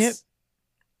 I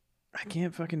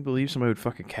can't fucking believe somebody would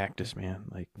fuck a cactus, man.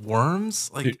 Like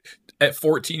Worms? Like Dude, at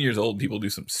 14 years old, people do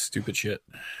some stupid shit.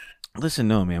 Listen,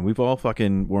 no, man. We've all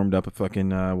fucking warmed up a fucking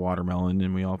watermelon,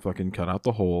 and we all fucking cut out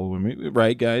the hole.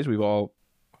 Right, guys? We've all.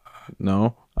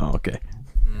 No. Oh, okay.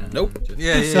 Nope.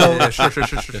 Yeah.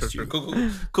 Sure. Cool.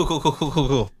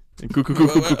 Cool.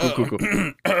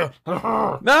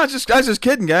 No, it's just, I was just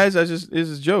kidding, guys. It's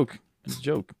a joke. It's a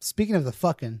joke. Speaking of the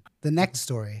fucking, the next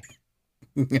story.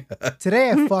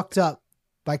 Today I fucked up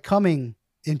by coming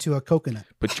into a coconut.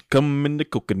 But you come in the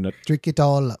coconut. Drink it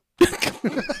all up.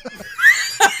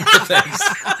 Thanks.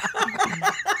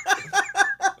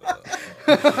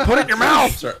 Put it in your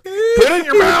mouth. Put it in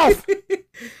your mouth.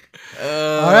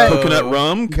 All right. Coconut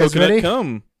rum, guys coconut ready?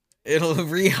 cum. It'll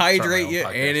rehydrate Sorry, you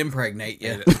podcast. and impregnate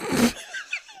you.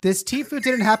 This tea food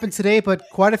didn't happen today, but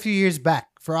quite a few years back.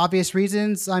 For obvious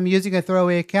reasons, I'm using a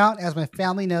throwaway account as my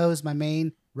family knows my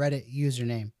main Reddit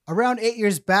username. Around 8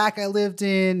 years back, I lived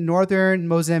in northern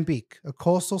Mozambique, a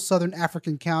coastal southern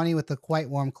African county with a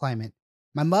quite warm climate.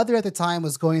 My mother at the time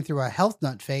was going through a health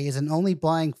nut phase and only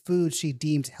buying food she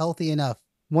deemed healthy enough.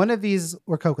 One of these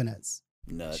were coconuts.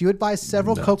 She would buy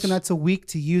several coconuts a week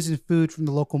to use in food from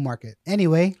the local market.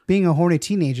 Anyway, being a horny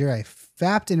teenager, I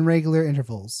fapped in regular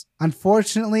intervals.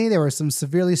 Unfortunately, there were some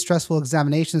severely stressful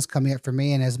examinations coming up for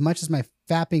me, and as much as my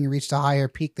fapping reached a higher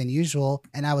peak than usual,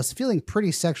 and I was feeling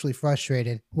pretty sexually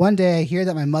frustrated, one day I hear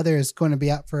that my mother is going to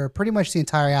be out for pretty much the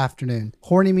entire afternoon.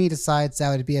 Horny me decides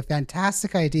that would be a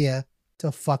fantastic idea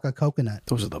to fuck a coconut.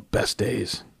 Those are the best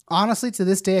days. Honestly, to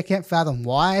this day, I can't fathom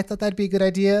why I thought that'd be a good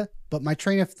idea, but my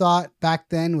train of thought back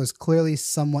then was clearly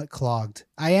somewhat clogged.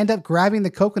 I end up grabbing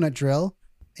the coconut drill,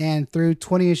 and through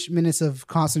 20-ish minutes of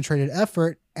concentrated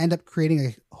effort, end up creating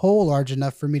a hole large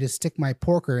enough for me to stick my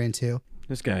porker into.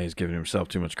 This guy is giving himself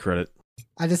too much credit.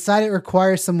 I decided it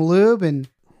requires some lube and...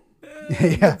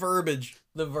 The verbiage.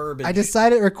 I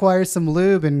decided it requires some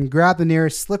lube and grab the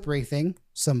nearest slippery thing,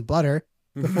 some butter,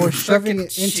 before shoving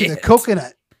it into the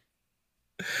coconut.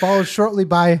 Followed shortly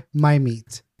by my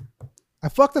meat. I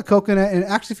fuck the coconut and it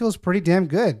actually feels pretty damn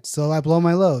good, so I blow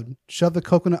my load, shove the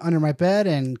coconut under my bed,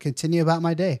 and continue about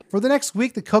my day. For the next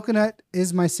week, the coconut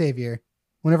is my savior.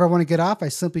 Whenever I want to get off, I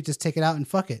simply just take it out and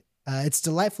fuck it. Its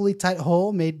delightfully tight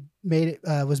hole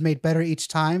was made better each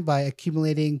time by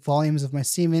accumulating volumes of my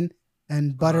semen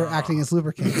and butter acting as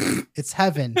lubricant. It's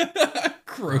heaven.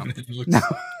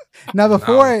 Now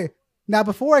before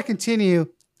I continue,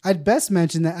 I'd best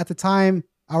mention that at the time,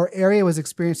 our area was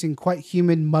experiencing quite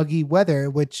humid, muggy weather,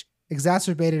 which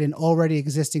exacerbated an already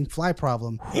existing fly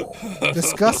problem.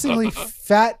 Disgustingly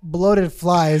fat, bloated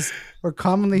flies were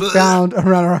commonly found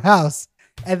around our house.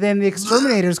 And then the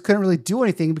exterminators couldn't really do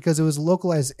anything because it was a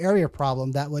localized area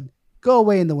problem that would go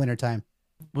away in the wintertime.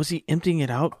 Was he emptying it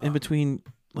out in between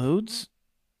loads?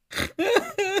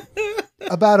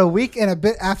 About a week and a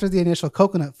bit after the initial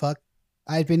coconut fuck,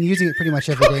 I'd been using it pretty much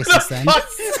every day since then.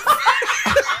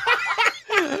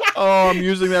 Oh, I'm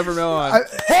using that from now on.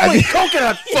 Holy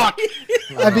coconut fuck!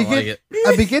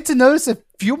 I begin to notice a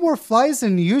few more flies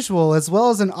than usual, as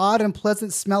well as an odd and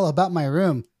pleasant smell about my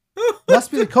room. Must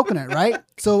be the coconut, right?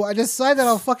 So I decide that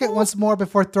I'll fuck it once more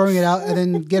before throwing it out and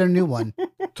then get a new one.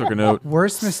 Took a note.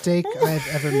 Worst mistake I've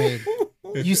ever made.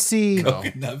 You see,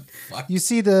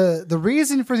 the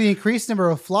reason for the increased number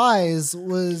of flies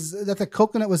was that the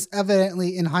coconut was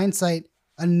evidently, in hindsight,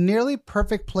 a nearly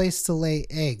perfect place to lay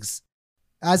eggs.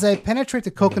 As I penetrate the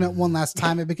coconut one last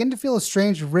time, I begin to feel a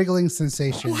strange wriggling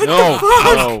sensation.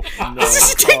 No. This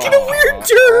is taking a weird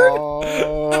turn.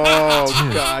 Oh,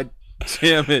 God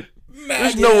damn it.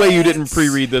 There's no way you didn't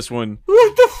pre-read this one.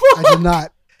 What the fuck? I did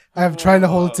not. I'm trying to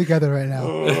hold it together right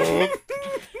now.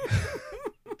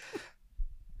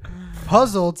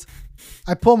 Puzzled,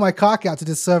 I pull my cock out to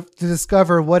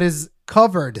discover what is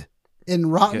covered in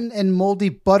rotten and moldy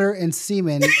butter and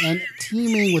semen and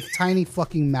teeming with tiny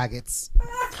fucking maggots.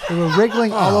 They were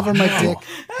wriggling all over my dick,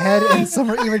 head, and some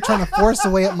were even trying to force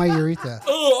away at my urethra.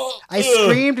 I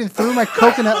screamed and threw my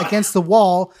coconut against the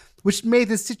wall, which made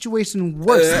the situation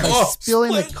worse by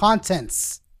spilling the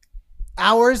contents.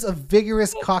 Hours of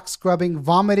vigorous cock scrubbing,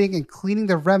 vomiting, and cleaning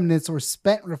the remnants were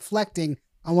spent reflecting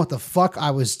on what the fuck I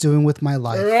was doing with my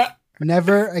life.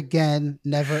 Never again,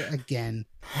 never again.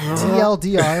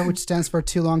 TLDR, which stands for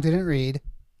too long didn't read.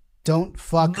 Don't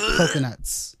fuck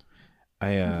coconuts.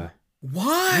 Why?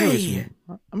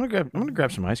 I'm gonna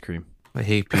grab some ice cream. I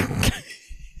hate people.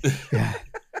 Yeah.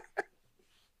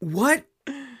 What?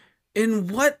 In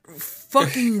what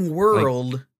fucking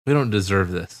world? We don't deserve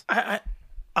this.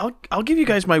 I'll give you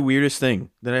guys my weirdest thing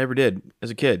that I ever did as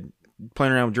a kid,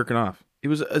 playing around with jerking off. It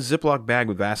was a Ziploc bag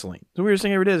with Vaseline. It's the weirdest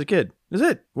thing I ever did as a kid. That's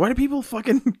it. Why do people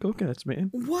fucking coconuts, man?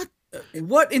 What?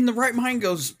 What in the right mind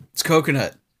goes, it's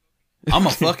coconut. I'm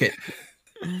gonna fuck it.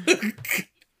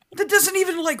 That doesn't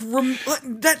even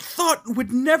that thought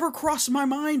would never cross my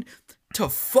mind to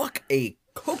fuck a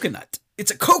coconut.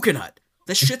 It's a coconut.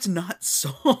 This shit's not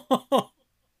soft.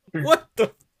 What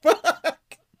the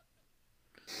fuck?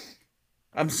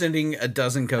 I'm sending a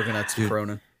dozen coconuts to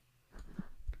Cronin.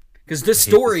 Because this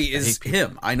story is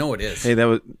him. I know it is. Hey,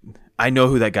 I know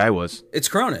who that guy was. It's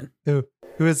Cronin. Who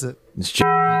is it? It's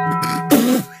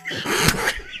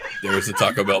There's the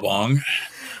Taco Bell bong.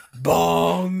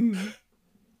 Bong.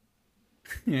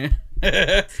 Yeah.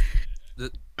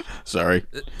 Sorry.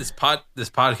 This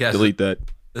podcast. Delete that.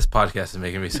 This podcast is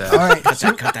making me sad. All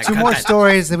right, two more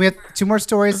stories, and we have two more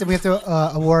stories, and we have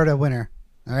to award a winner.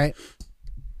 All right.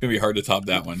 It's gonna be hard to top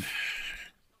that one.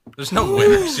 There's no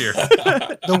winners here.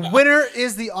 The winner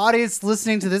is the audience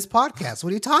listening to this podcast.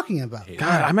 What are you talking about?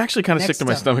 God, I'm actually kind of sick Next to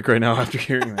my up. stomach right now after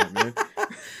hearing that, man.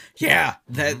 Yeah,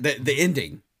 the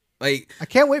ending. Like, I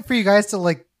can't wait for you guys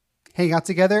to hang out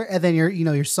together, and then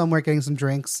you're somewhere getting some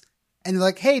drinks, and they're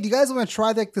like, "Hey, do you guys want to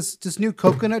try this new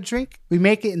coconut drink? We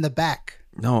make it in the back."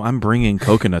 No, I'm bringing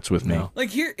coconuts with me.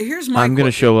 like here's my. I'm going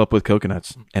to show up with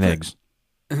coconuts and eggs.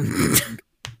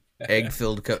 Egg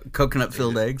filled coconut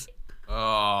filled eggs.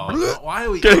 Oh, why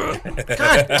are we? God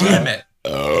damn it!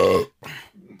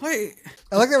 Wait.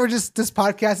 I like that this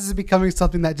podcast is becoming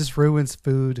something that just ruins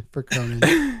food for Conan.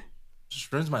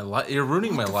 Just ruins my life. You're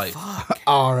ruining my life.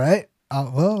 All right.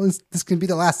 Well, this can be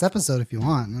the last episode if you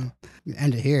want. You can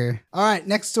end it here. All right,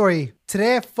 next story.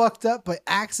 Today I fucked up by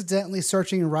accidentally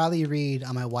searching Riley Reid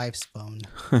on my wife's phone.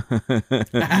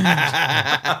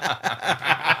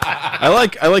 I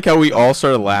like how we all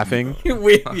started laughing.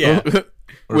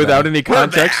 Without any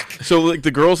context. So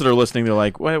the girls that are listening, they're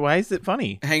like, why is it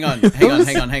funny? Hang on. Who's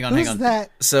That?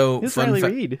 So It's Riley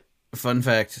Reid. Fun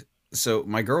fact. So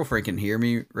my girlfriend can hear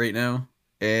me right now,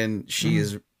 and she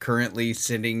is currently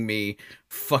sending me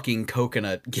fucking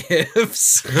coconut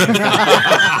gifts. Fucking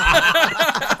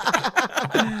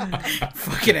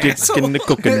asshole. In the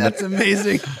coconut. That's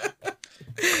amazing.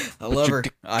 I love her.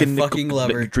 I fucking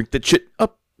love her. Drink that shit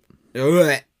up.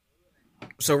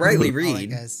 So Riley All right,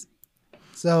 Reid. guys.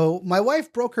 So my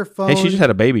wife broke her phone. Hey, she just had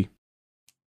a baby.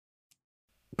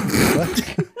 What?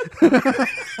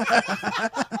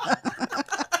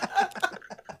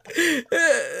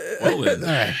 All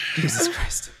right. Jesus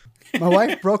Christ. My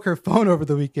wife broke her phone over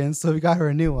the weekend, so we got her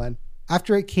a new one.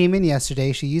 After it came in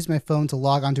yesterday, she used my phone to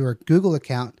log onto her Google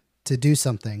account to do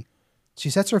something. She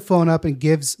sets her phone up and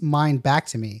gives mine back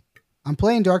to me. I'm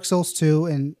playing Dark Souls 2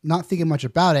 and not thinking much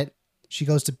about it. She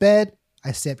goes to bed.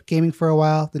 I stay up gaming for a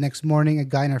while. The next morning, a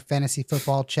guy in our fantasy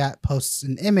football chat posts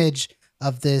an image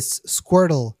of this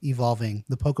Squirtle evolving,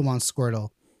 the Pokemon Squirtle.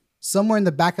 Somewhere in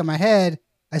the back of my head,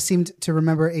 I seemed to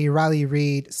remember a Riley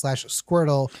Reid /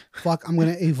 Squirtle, fuck, I'm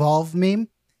going to evolve meme.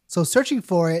 So searching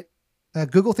for it,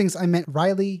 Google thinks I meant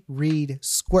Riley Reid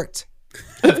Squirt.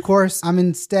 Of course, I'm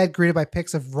instead greeted by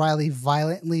pics of Riley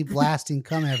violently blasting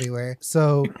cum everywhere.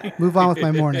 So move on with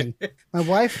my morning. My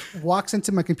wife walks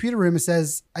into my computer room and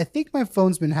says, I think my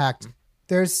phone's been hacked.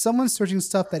 There's someone searching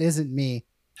stuff that isn't me.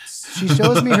 She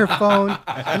shows me her phone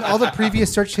and all the previous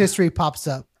search history pops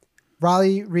up.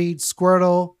 Riley Reid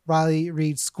Squirtle, Riley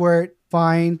Reid Squirt,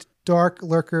 find Dark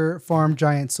Lurker Farm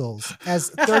Giant Souls.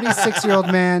 As a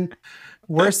 36-year-old man,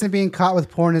 worse than being caught with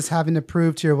porn is having to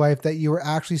prove to your wife that you were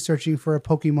actually searching for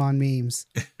Pokemon memes.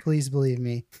 Please believe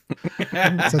me.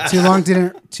 So too long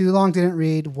didn't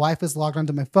read. Wife is logged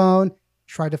onto my phone.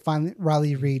 Tried to find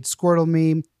Riley Reid Squirtle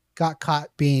meme. Got caught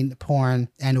being porn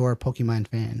and or a Pokemon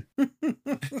fan.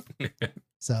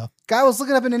 So guy was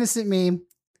looking up an innocent meme.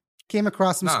 Came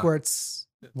across some squirts.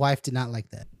 Wife did not like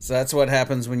that. So that's what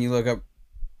happens when you look up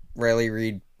Riley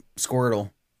Reid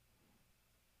Squirtle.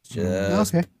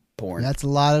 Just okay. porn. That's a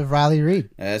lot of Riley Reid.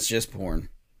 That's just porn.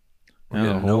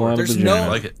 There's no. I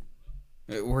like it.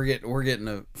 We're getting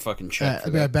a fucking check.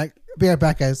 Be right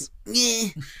back, guys. Yeah.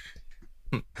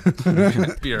 I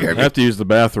have to use the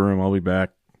bathroom. I'll be back.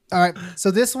 All right. So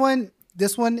this one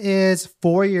is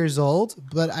 4 years old,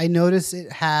 but I noticed it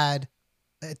had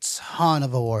a ton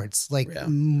of awards, like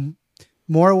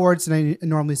more awards than I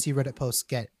normally see Reddit posts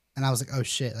get. And I was like, oh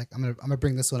shit! Like I'm gonna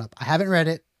bring this one up. I haven't read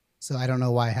it, so I don't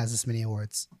know why it has this many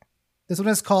awards. This one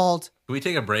is called. Can we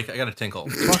take a break? I got a tinkle.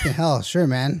 Fucking hell, sure,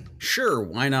 man. Sure,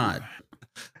 why not?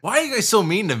 Why are you guys so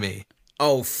mean to me?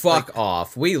 Oh, fuck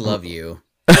off. We love you.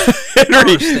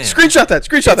 Henry, screenshot that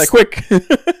quick.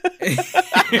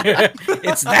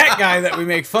 It's that guy that we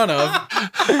make fun of.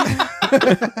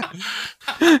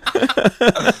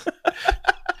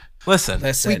 Listen.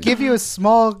 We give you a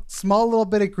small little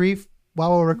bit of grief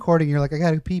while we're recording. You're like, I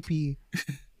got to pee pee.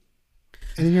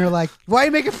 And then you're like, why are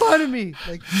you making fun of me?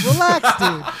 Like, relax,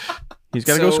 dude. He's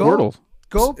got to go Squirtle.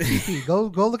 Go pee pee. Go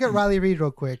look at Riley Reid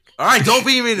real quick. All right, don't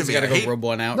be mean to me. Got to go rub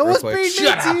one out no real one's quick. being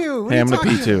mean to you. Hey, I'm going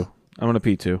to pee too. I'm going to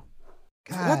pee too.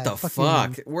 God, what the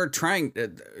fuck? We're trying to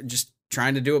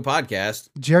do a podcast.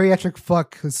 Geriatric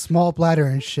fuck with small bladder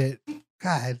and shit.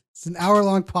 God, it's an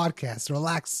hour-long podcast.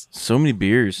 Relax. So many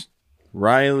beers.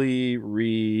 Riley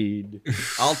Reid.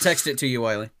 I'll text it to you,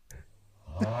 Wiley.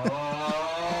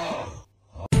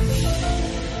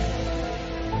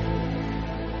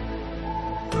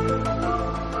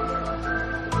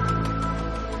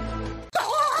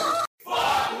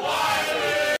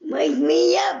 Wake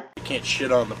me up. You can't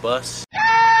shit on the bus.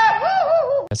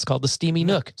 It's called the Steamy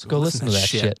Nook. So go listen to that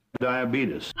shit.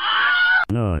 Diabetes.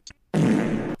 No.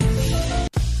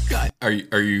 God, are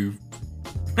you?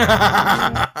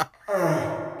 God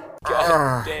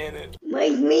damn it.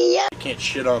 Wake me up. You can't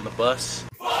shit on the bus.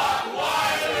 Hold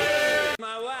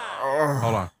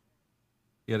on.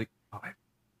 You gotta.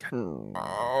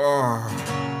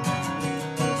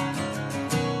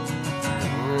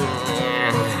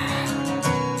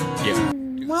 Yeah.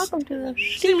 Welcome to the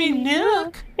Steamy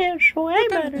Nook. It's way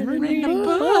better than reading a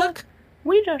book.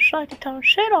 We just like to talk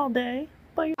shit all day.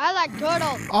 But I like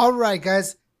turtle. All right,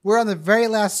 guys. We're on the very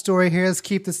last story here. Let's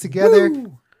keep this together.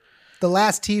 Woo! The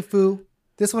last Tifu.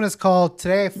 This one is called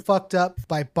Today I Fucked Up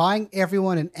by Buying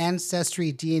Everyone an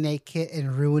Ancestry DNA Kit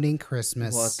and Ruining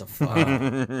Christmas. What the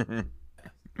fuck?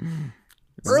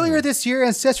 Earlier this year,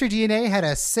 Ancestry DNA had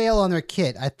a sale on their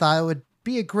kit. I thought it would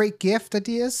be a great gift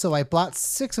idea, so I bought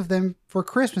 6 of them for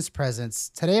Christmas presents.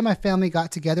 Today, my family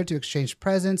got together to exchange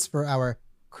presents for our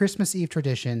Christmas Eve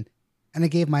tradition, and I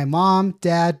gave my mom,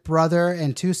 dad, brother,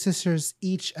 and 2 sisters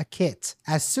each a kit.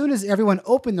 As soon as everyone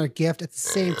opened their gift at the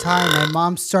same time, my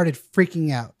mom started freaking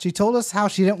out. She told us how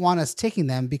she didn't want us taking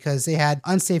them because they had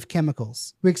unsafe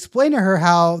chemicals. We explained to her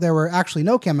how there were actually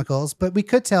no chemicals, but we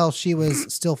could tell she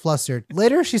was still flustered.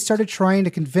 Later, she started trying to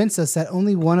convince us that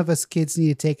only one of us kids need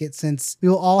to take it since we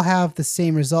will all have the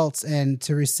same results and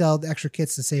to resell the extra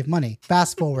kits to save money.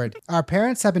 Fast forward. Our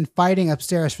parents have been fighting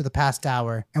upstairs for the past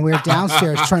hour, and we're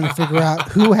downstairs trying to figure out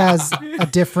who has a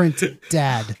different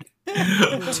dad.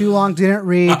 Too long didn't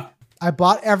read. I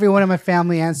bought everyone in my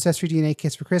family Ancestry DNA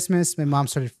kits for Christmas. My mom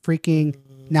started freaking.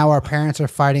 Now our parents are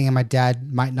fighting and my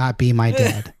dad might not be my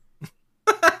dad.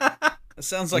 That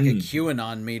sounds like a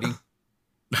QAnon meeting.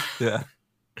 Yeah.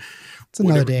 It's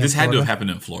another day. This had to have happened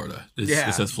in Florida. This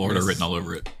has Florida written all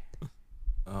over it.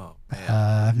 Oh I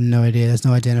have no idea. There's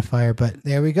no identifier, but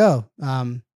there we go.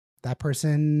 That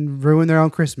person ruined their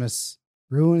own Christmas.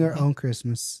 Ruined their own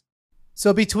Christmas.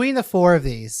 So between the four of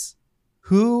these,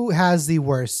 who has the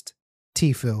worst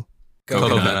Tfue?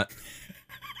 Coconut.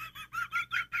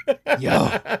 Yo.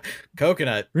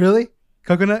 Coconut. Really?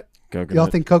 Coconut? Coconut. Y'all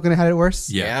think Coconut had it worse?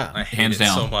 Yeah. I hands hate it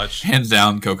down. so much. Hands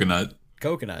down, Coconut.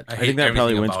 Coconut. I I hate think that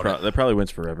probably everything wins. about it. That probably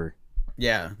wins forever.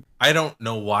 Yeah. I don't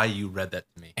know why you read that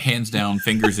to me. Hands down,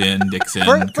 fingers in, dicks in.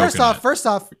 First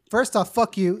Coconut. off,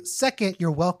 fuck you. Second,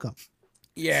 you're welcome.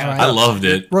 Yeah. All right. I loved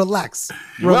it. Relax.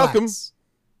 You're welcome. Relax.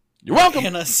 You're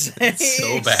welcome. It's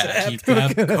so bad. Keep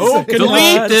that Coconut.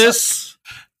 delete this.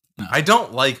 I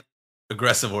don't like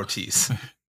aggressive Ortiz.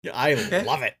 I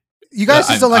love it. You guys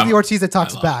just don't like I'm- the Ortiz that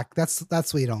talks I love back. That's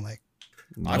what you don't like.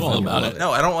 I'm all about it.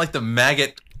 No, I don't like the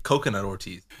maggot coconut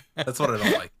Ortiz. That's what I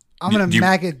don't like. I'm gonna Do you-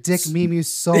 maggot dick meme you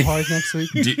so hard next week.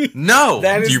 No.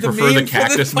 That Do is you the prefer the meme for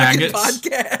cactus this fucking maggots?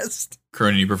 podcast.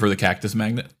 Cronin, you prefer the cactus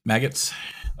maggots?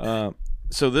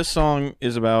 So this song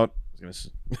is about.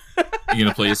 You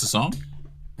gonna play us a song?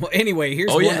 Well, anyway, here's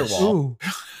Oh, yes. Wonderwall. Ooh,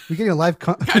 we getting a live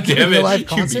God damn a it! live You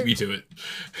concert. beat me to it.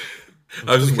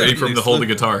 I was just waiting for him to hold the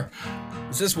guitar.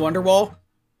 Is this Wonderwall?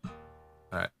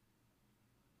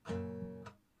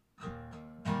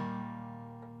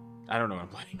 I don't know what I'm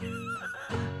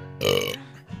playing.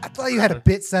 I thought you had a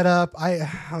bit set up. I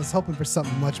was hoping for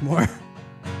something much more.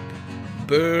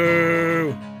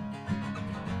 Boo.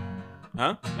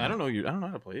 Huh? I don't know. I don't know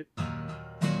how to play it.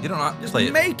 You don't know. Just play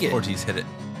it. make it. Ortiz, hit it.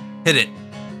 Hit it.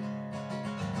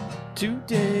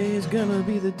 Today is gonna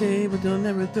be the day, but they'll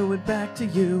never throw it back to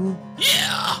you.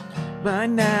 Yeah. By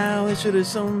now, I should have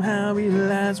somehow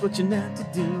realized what you're not to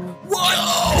do. What?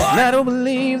 And I don't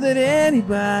believe that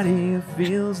anybody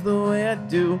feels the way I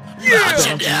do.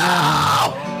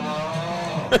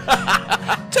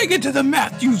 Take it to the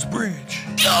Matthews Bridge.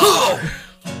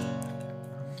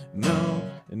 No,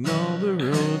 and all the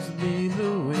roads lead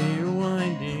the way you're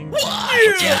winding.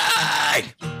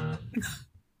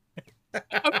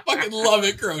 I fucking love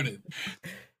it, Cronin.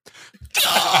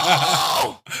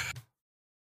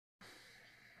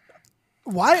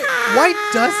 Why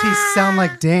does he sound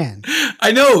like Dan?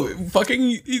 I know, fucking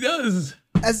he does.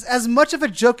 As much of a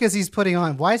joke as he's putting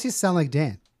on, why does he sound like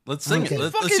Dan? Let's sing Okay. it.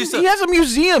 Let's Fucking, do some. he has a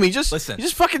museum. He just fucking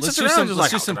Let's sits do around some, and just let's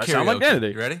like, do some "Oh, that sound like that karaoke.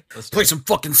 today." You ready? Let's do Play it. some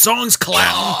fucking songs,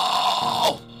 clown.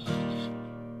 Oh,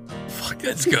 fuck,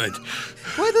 that's good.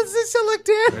 Why does he sound like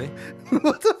Dan? Ready?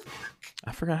 What the?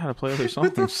 I forgot how to play other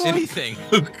What the songs. fuck? Anything.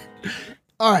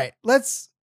 All right, let's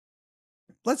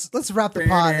wrap the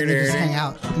pod and then just hang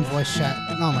out in voice chat.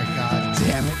 Oh my god,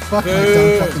 damn it! Fuck my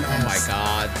dumb fucking Oh my ass.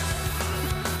 god.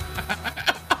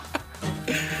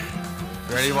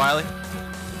 Ready, Wiley?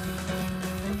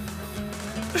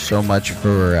 So much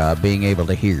for being able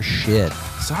to hear shit.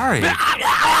 Sorry.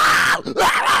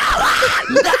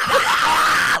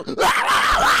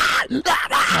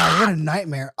 God, what a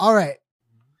nightmare. All right,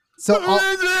 so all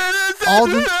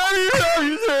the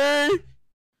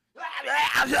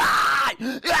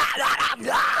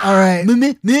all right.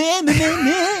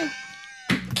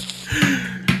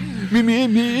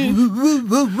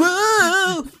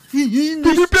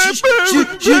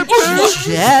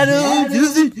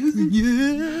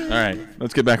 All right,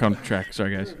 let's get back on track.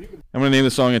 Sorry, guys. I'm gonna name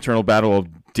the song "Eternal Battle of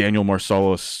Daniel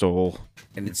Marsala's Soul."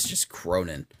 And it's just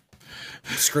Cronin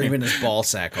screaming his ball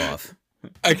sack off.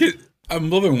 I'm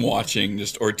loving watching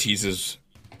just Ortiz's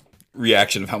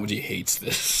reaction of how much he hates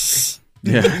this.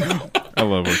 Yeah, I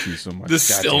love Ortiz so much. The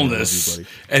God damn, I love you, stillness buddy.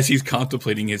 as he's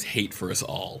contemplating his hate for us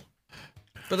all.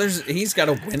 But he's got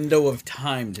a window of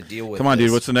time to deal with. Come on, this.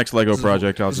 dude. What's the next Lego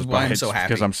project? I'll this is just why buy I'm it so happy.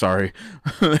 because I'm sorry.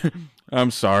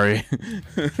 I'm sorry.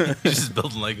 He's just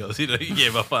building Legos. He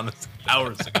gave up on us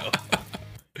hours ago.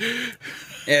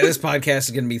 Yeah, this podcast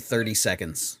is going to be 30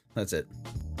 seconds. That's it.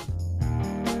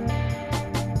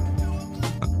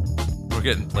 We're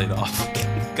getting played off.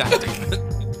 God damn it.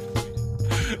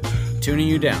 Tuning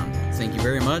you down. Thank you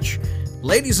very much.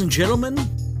 Ladies and gentlemen,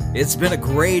 it's been a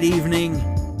great evening.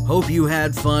 Hope you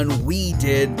had fun. We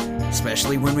did,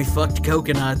 especially when we fucked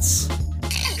coconuts.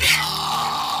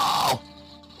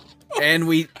 And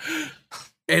we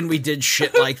did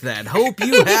shit like that. Hope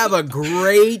you have a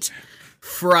great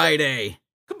Friday.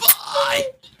 Goodbye.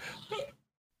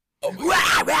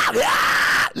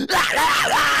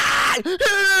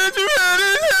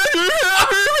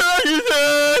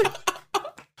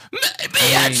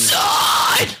 Maybe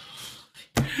outside.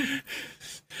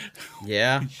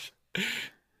 Yeah.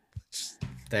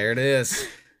 There it is.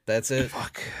 That's it.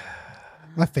 Fuck.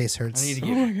 My face hurts. I need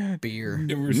to get beer.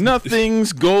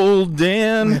 Nothing's gold,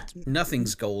 Dan.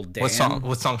 Nothing's gold, Dan.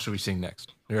 What song should we sing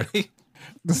next? You ready?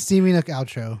 The Steamy Nook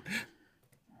outro.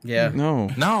 Yeah. No.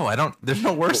 No, I don't. There's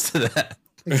no words to that.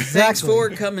 Exactly. Thanks for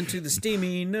coming to the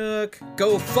Steamy Nook.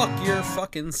 Go fuck your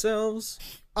fucking selves.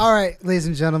 All right, ladies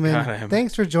and gentlemen, God,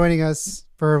 thanks for joining us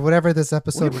for whatever this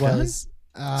episode was.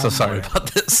 So sorry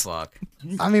about this. Fuck.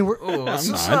 I mean, we're I'm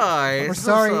sorry. we're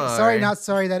sorry, not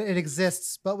sorry that it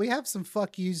exists, but we have some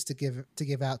fuck yous to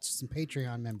give out to some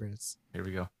Patreon members. Here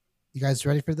we go. You guys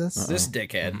ready for this? This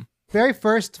dickhead. Very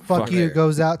first fuck Fuck you there.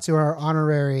 goes out to our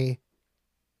honorary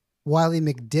Wiley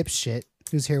McDipshit,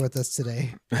 who's here with us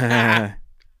today.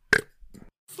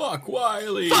 Fuck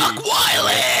Wiley. Fuck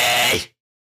Wiley!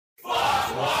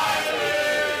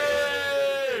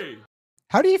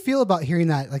 How do you feel about hearing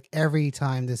that like every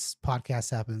time this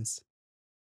podcast happens?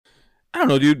 I don't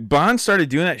know, dude. Bond started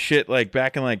doing that shit like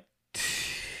back in like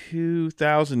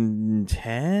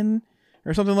 2010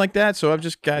 or something like that. So I've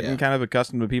just gotten kind of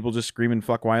accustomed to people just screaming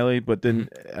 "fuck Wiley." But then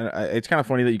it's kind of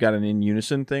funny that you got an in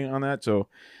unison thing on that. So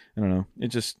I don't know.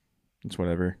 It's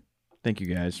whatever. Thank you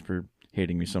guys for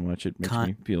hating me so much. It makes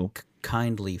me feel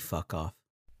kindly fuck off.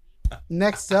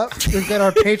 Next up, we've got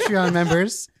our Patreon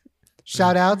members.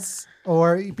 Shout outs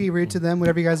or be rude to them,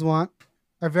 whatever you guys want.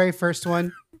 Our very first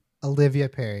one, Olivia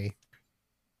Perry.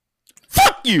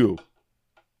 fuck you.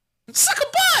 Suck a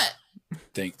butt!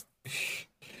 Thanks.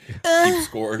 Keep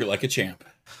score like a champ.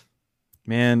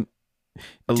 Man,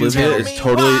 Olivia is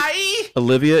totally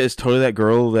that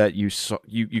girl that you saw,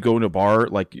 you go into a bar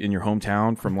like in your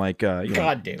hometown from like God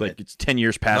damn it. like it's 10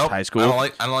 years past high school. I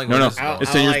don't like No, this girl.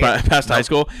 it's 10 years past high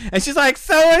school, and she's like,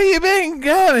 "So what have you been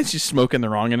going?" And she's smoking the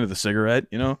wrong end of the cigarette,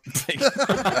 you know.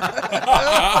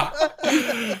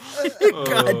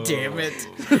 God damn it!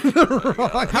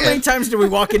 How many times do we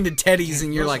walk into Teddy's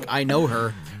and you're like, "I know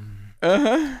her."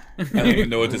 Uh-huh. I don't even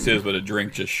know what this is, but a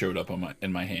drink just showed up on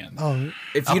in my hand. Oh,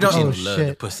 If you don't, oh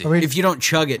shit! pussy. Are we, if you don't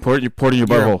chug it, Pour it in your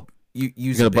butthole. you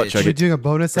use You a gotta butt bitch. chug are we it. doing a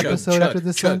bonus episode after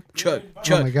this one? Chug.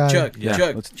 Oh my God. Chug. Yeah.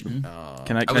 Chug. Let's, can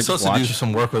I I was just supposed to watch? do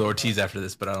some work with Ortiz after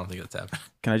this, but I don't think that's happening.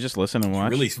 Can I just listen and watch?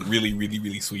 Really, really, really,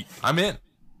 really sweet. I'm in.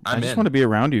 I just want to be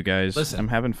around you guys. Listen. I'm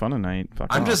having fun tonight. Fuck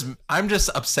I'm off. just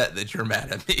upset that you're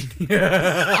mad at me.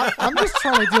 I'm just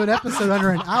trying to do an episode under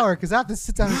an hour because I have to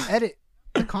sit down and edit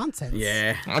the content.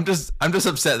 Yeah. I'm just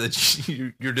upset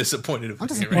that you're disappointed. I'm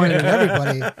disappointed in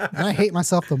everybody, and I hate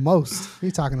myself the most. What are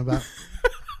you talking about?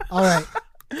 All right,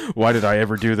 Why did I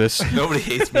ever do this? Nobody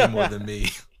hates me more than me.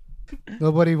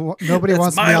 nobody wants me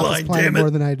my on line, this planet damn it.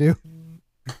 more than I do.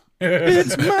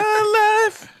 It's my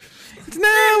life. It's now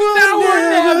or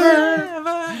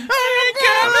never.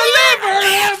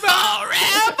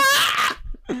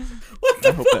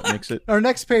 I hope that makes it. Our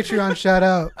next Patreon shout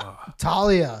out,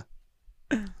 Talia.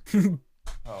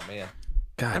 Oh man,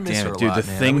 God miss damn her it, a dude! lot, The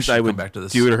man. I things wish I she'd would come back to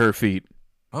this. do to her feet.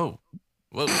 Oh,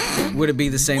 whoa. Would it be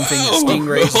the same thing that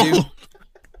stingrays do?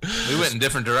 We went in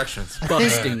different directions. Fuck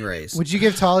stingrays. Would you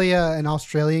give Talia an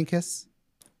Australian kiss?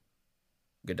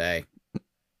 Good day.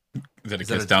 Is that a Is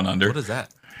that kiss down under? What is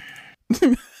that?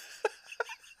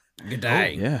 Good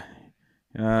day. Yeah,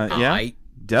 yeah, Aight.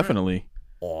 definitely.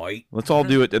 Aight. Let's all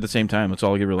do it at the same time. Let's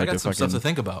all give her I like got a some fucking. stuff to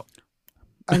think about.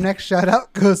 Our next shout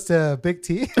out goes to Big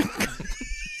T.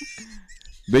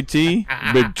 Big T,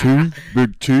 Big T,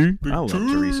 Big T. I love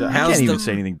Teresa. I How's can't even the-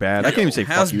 say anything bad. I can't even say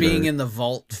How's fuck you. to being her. in the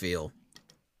vault feel?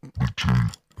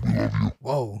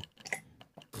 Whoa.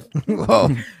 Whoa.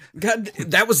 God,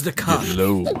 that was the cup.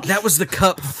 Low. That was the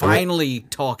cup finally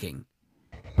talking.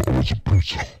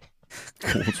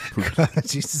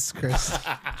 Jesus Christ.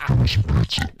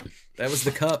 That was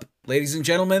the cup. Ladies and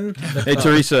gentlemen, the Hey cup.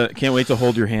 Teresa, can't wait to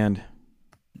hold your hand.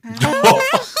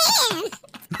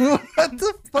 What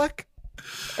the fuck?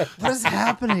 What is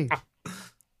happening?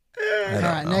 All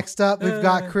right, next up, we've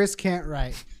got Chris Can't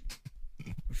Write.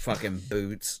 Fucking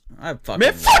boots. I fucking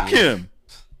Man, love fuck you. him.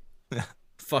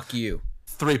 Fuck you.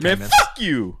 3 Man, payments. fuck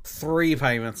you. 3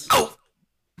 payments.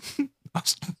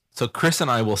 So Chris and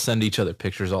I will send each other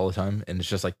pictures all the time, and it's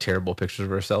just like terrible pictures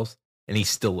of ourselves, and he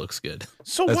still looks good.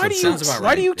 So That's why what do you sounds about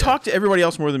why do right, you yeah. talk to everybody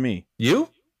else more than me? You?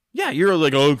 Yeah, you're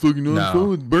like, oh, I'm fucking on the No. phone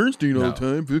with Bernstein all No.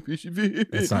 the time.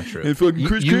 That's not true. And fucking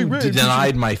Chris you King Red.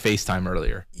 denied my FaceTime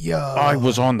earlier. Yo. I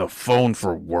was on the phone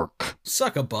for work,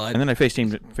 Suck a butt. and then I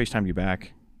FaceTimed you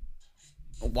back.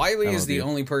 Wiley I is love the you.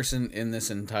 only person in this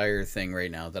entire thing right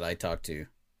now that I talk to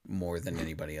more than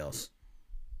anybody else.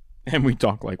 And we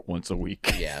talk like once a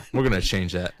week. Yeah. We're gonna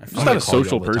change that. I'm I'm not gonna a call you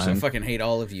social all the person. I time. fucking hate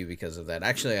all of you because of that.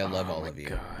 Actually, I love all of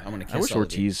you. I'm gonna kiss I wish all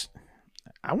of you. Ortiz.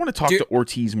 I want to talk Dude. to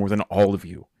Ortiz more than all of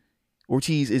you.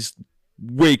 Ortiz is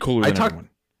way cooler than everyone.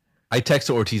 I text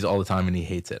to Ortiz all the time, and he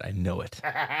hates it. I know it.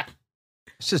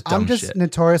 It's just dumb I'm just shit.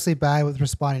 notoriously bad with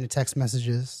responding to text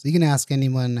messages. You can ask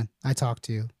anyone I talk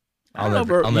to. I'll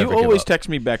bro, never you give always up. text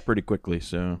me back pretty quickly,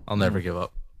 so I'll never give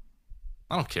up.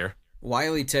 I don't care.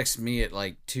 Wiley texts me at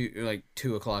like 2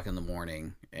 o'clock in the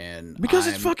morning, and because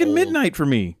it's I'm fucking old. midnight for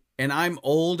me. And I'm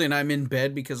old, and I'm in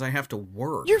bed because I have to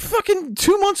work. You're fucking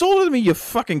 2 months older than me, you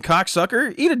fucking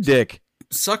cocksucker. Eat a dick.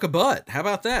 Suck a butt. How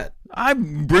about that? I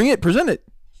bring it, present it,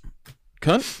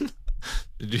 cunt.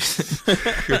 Did you?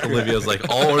 Olivia's like,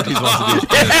 all Ortiz wants to do is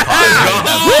end this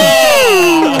podcast.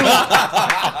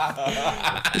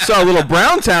 You saw a little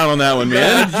Brown Town on that one,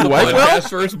 man. Did you wipe well? Podcast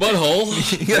first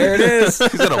butthole. There it is.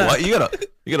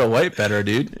 You gotta wipe better,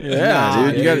 dude.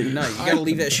 Yeah, dude. You gotta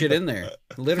leave that shit in there.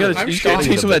 You Literally. gotta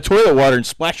take some of that toilet water and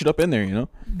splash it up in there, you know?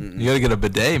 You gotta get a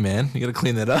bidet, man. You gotta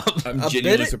clean that up. I'm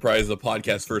genuinely surprised the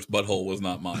podcast first butthole was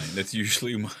not mine. That's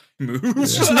usually my move.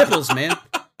 It's just nipples, man.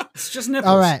 It's just nipples.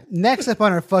 All right. Next up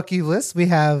on our fuck you list, we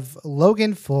have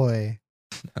Logan Foy.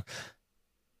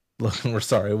 Look, we're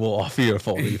sorry. We'll offer you a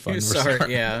full refund. We're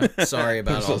sorry. Yeah. Sorry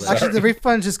about all this. Actually, the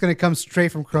refund's just going to come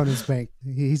straight from Cronin's bank.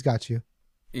 He's got you.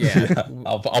 Yeah.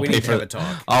 I'll we pay need to for have a it.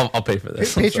 talk. I'll pay for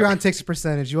this. I'm sorry. Patreon takes a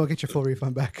percentage. You won't get your full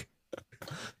refund back.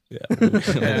 Yeah.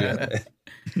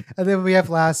 And then we have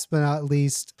last but not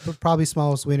least, but probably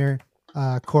smallest winner,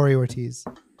 Corey Ortiz.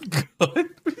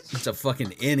 It's a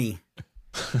fucking innie.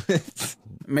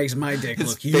 Makes my dick It's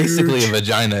look huge. basically a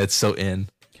vagina. It's so in.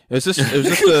 Is this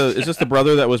the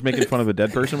brother that was making fun of a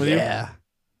dead person with you? Yeah.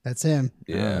 That's him.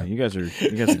 Yeah. You guys are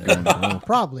going to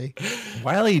Probably.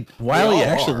 Wiley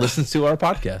actually listens to our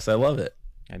podcast. I love it.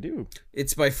 I do.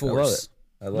 It's by force.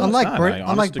 I love it.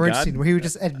 Unlike Bernstein, where he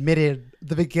just admitted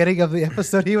the beginning of the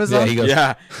episode he was Yeah, on. he goes,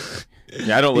 Yeah,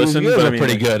 I don't listen, You but guys I are mean,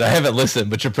 pretty good. I haven't listened,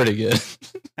 but you're pretty good.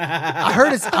 I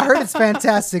heard it's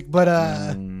fantastic, but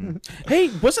Hey,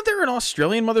 wasn't there an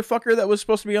Australian motherfucker that was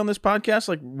supposed to be on this podcast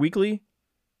like weekly?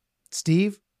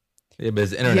 Steve? Yeah, but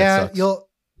his internet sucks.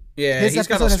 His he's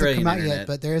got episode hasn't Australian come out internet. yet,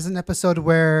 but there is an episode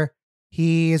where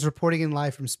he is reporting in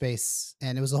live from space,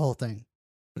 and it was a whole thing.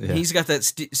 Yeah. He's got that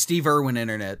Steve Irwin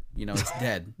internet. You know, it's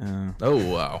dead. Oh,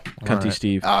 wow. Cunty Right.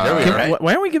 Steve. There we are.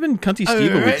 Why aren't we giving Cunty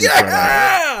Steve a weekly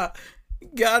Yeah!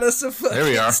 Got us a There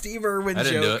we fucking are. Steve Irwin I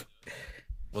didn't do joke. it.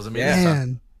 Wasn't me this time.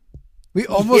 Man, we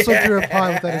almost went through a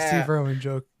pod without a Steve Irwin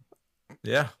joke.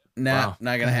 Yeah. Nah, Wow.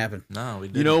 not gonna happen. No, we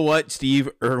didn't. You know what Steve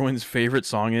Irwin's favorite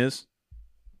song is?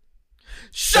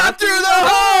 Shot through the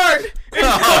heart!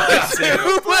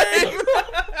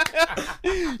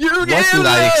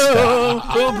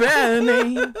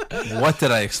 What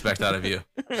did I expect out of you?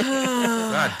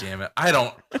 God damn it.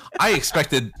 I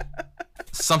expected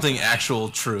something actual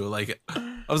true. Like,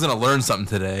 I was going to learn something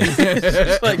today.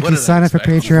 You can sign up for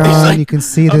Patreon. You can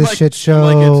see this shit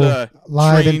show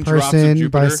live in person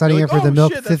by signing up for the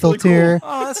Milk Thistle tier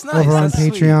Oh, that's nice. over on That's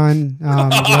sweet. Patreon.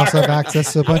 You also have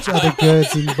access to a bunch of other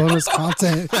goods and bonus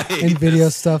content and video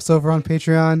stuffs over on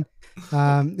Patreon.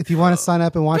 If you want to sign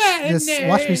up and watch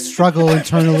me struggle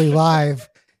internally live,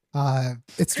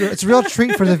 it's a real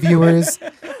treat for the viewers.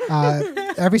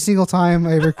 Every single time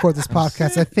I record this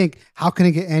podcast, I think, how can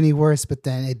it get any worse? But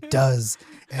then it does.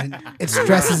 And it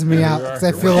stresses me out because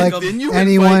I feel like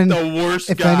anyone,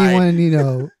 if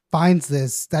anyone, finds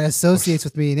this that associates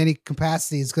with me in any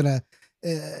capacity is going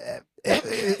to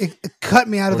cut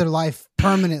me out of their life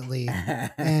permanently.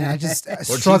 And I just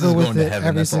struggle with it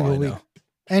every single week.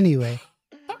 Anyway.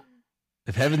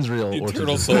 If heaven's real,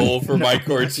 Eternal soul for Mike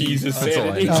Ortiz's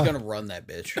sanity. He's gonna run that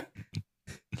bitch.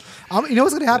 You know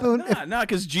what's gonna happen? No,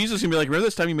 because Jesus is gonna be like, remember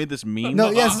this time you made this meme?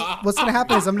 No, yes. What's gonna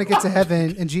happen is I'm gonna get to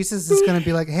heaven, and Jesus is gonna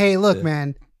be like, "Hey, look,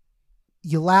 man,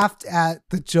 you laughed at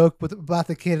the joke about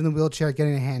the kid in the wheelchair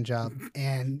getting a hand job,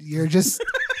 and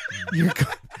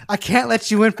I can't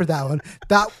let you in for that one.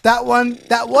 That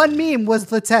one meme was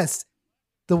the test.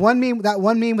 That one meme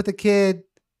with the kid."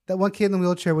 That one kid in the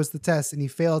wheelchair was the test, and he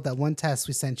failed that one test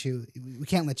we sent you. We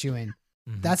can't let you in.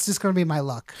 Mm-hmm. That's just going to be my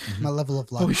luck, my level of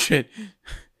luck. Oh, shit.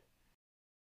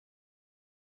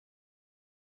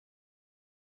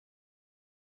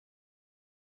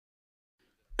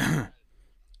 All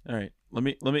right. Let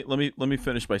me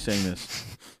finish by saying this.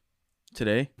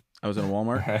 Today, I was in a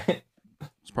Walmart. Right.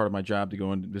 It's part of my job to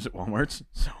go and visit Walmarts,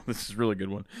 so this is a really good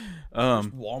one.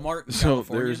 Walmart in so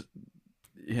California?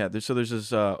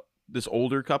 there's this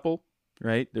older couple,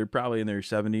 right? They're probably in their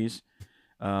 70s.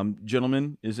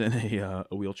 Gentleman is in a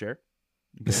wheelchair.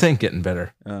 Okay. This ain't getting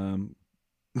better. I don't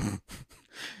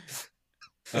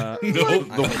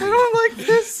like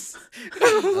this.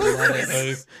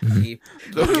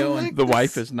 The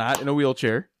wife is not in a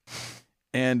wheelchair.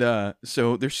 And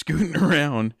so they're scooting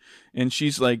around, and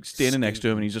she's like standing next to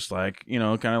him, and he's just like,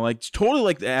 kind of like totally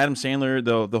like the Adam Sandler,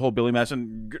 the whole Billy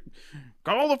Madison,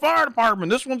 call the fire department.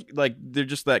 This one's like, they're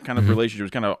just that kind of relationship,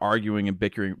 was kind of arguing and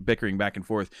bickering back and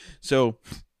forth. So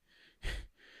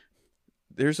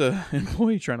there's a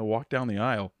employee trying to walk down the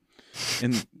aisle,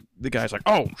 and the guy's like,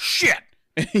 "Oh shit!"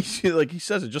 And he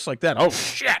says it just like that. "Oh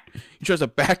shit!" He tries to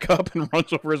back up and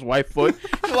runs over his wife's foot.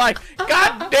 He's like,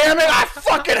 "God damn it! I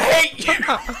fucking hate you!"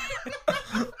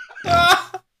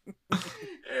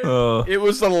 It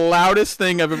was the loudest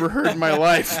thing I've ever heard in my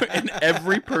life, and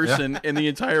every person in the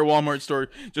entire Walmart store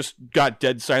just got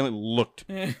dead silent, looked.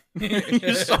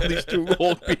 You saw these two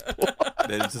old people.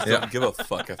 They just don't give a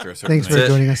fuck after a certain Thanks for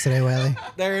joining us today, Wiley.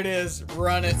 There it is.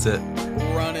 Run it. That's it.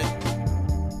 Run it.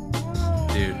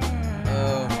 Dude.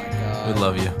 Oh my god. We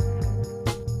love you.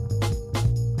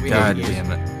 God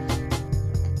damn it.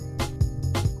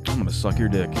 I'm gonna suck your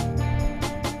dick.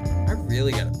 I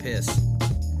really gotta piss.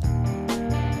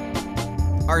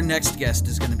 Our next guest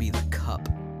is gonna be the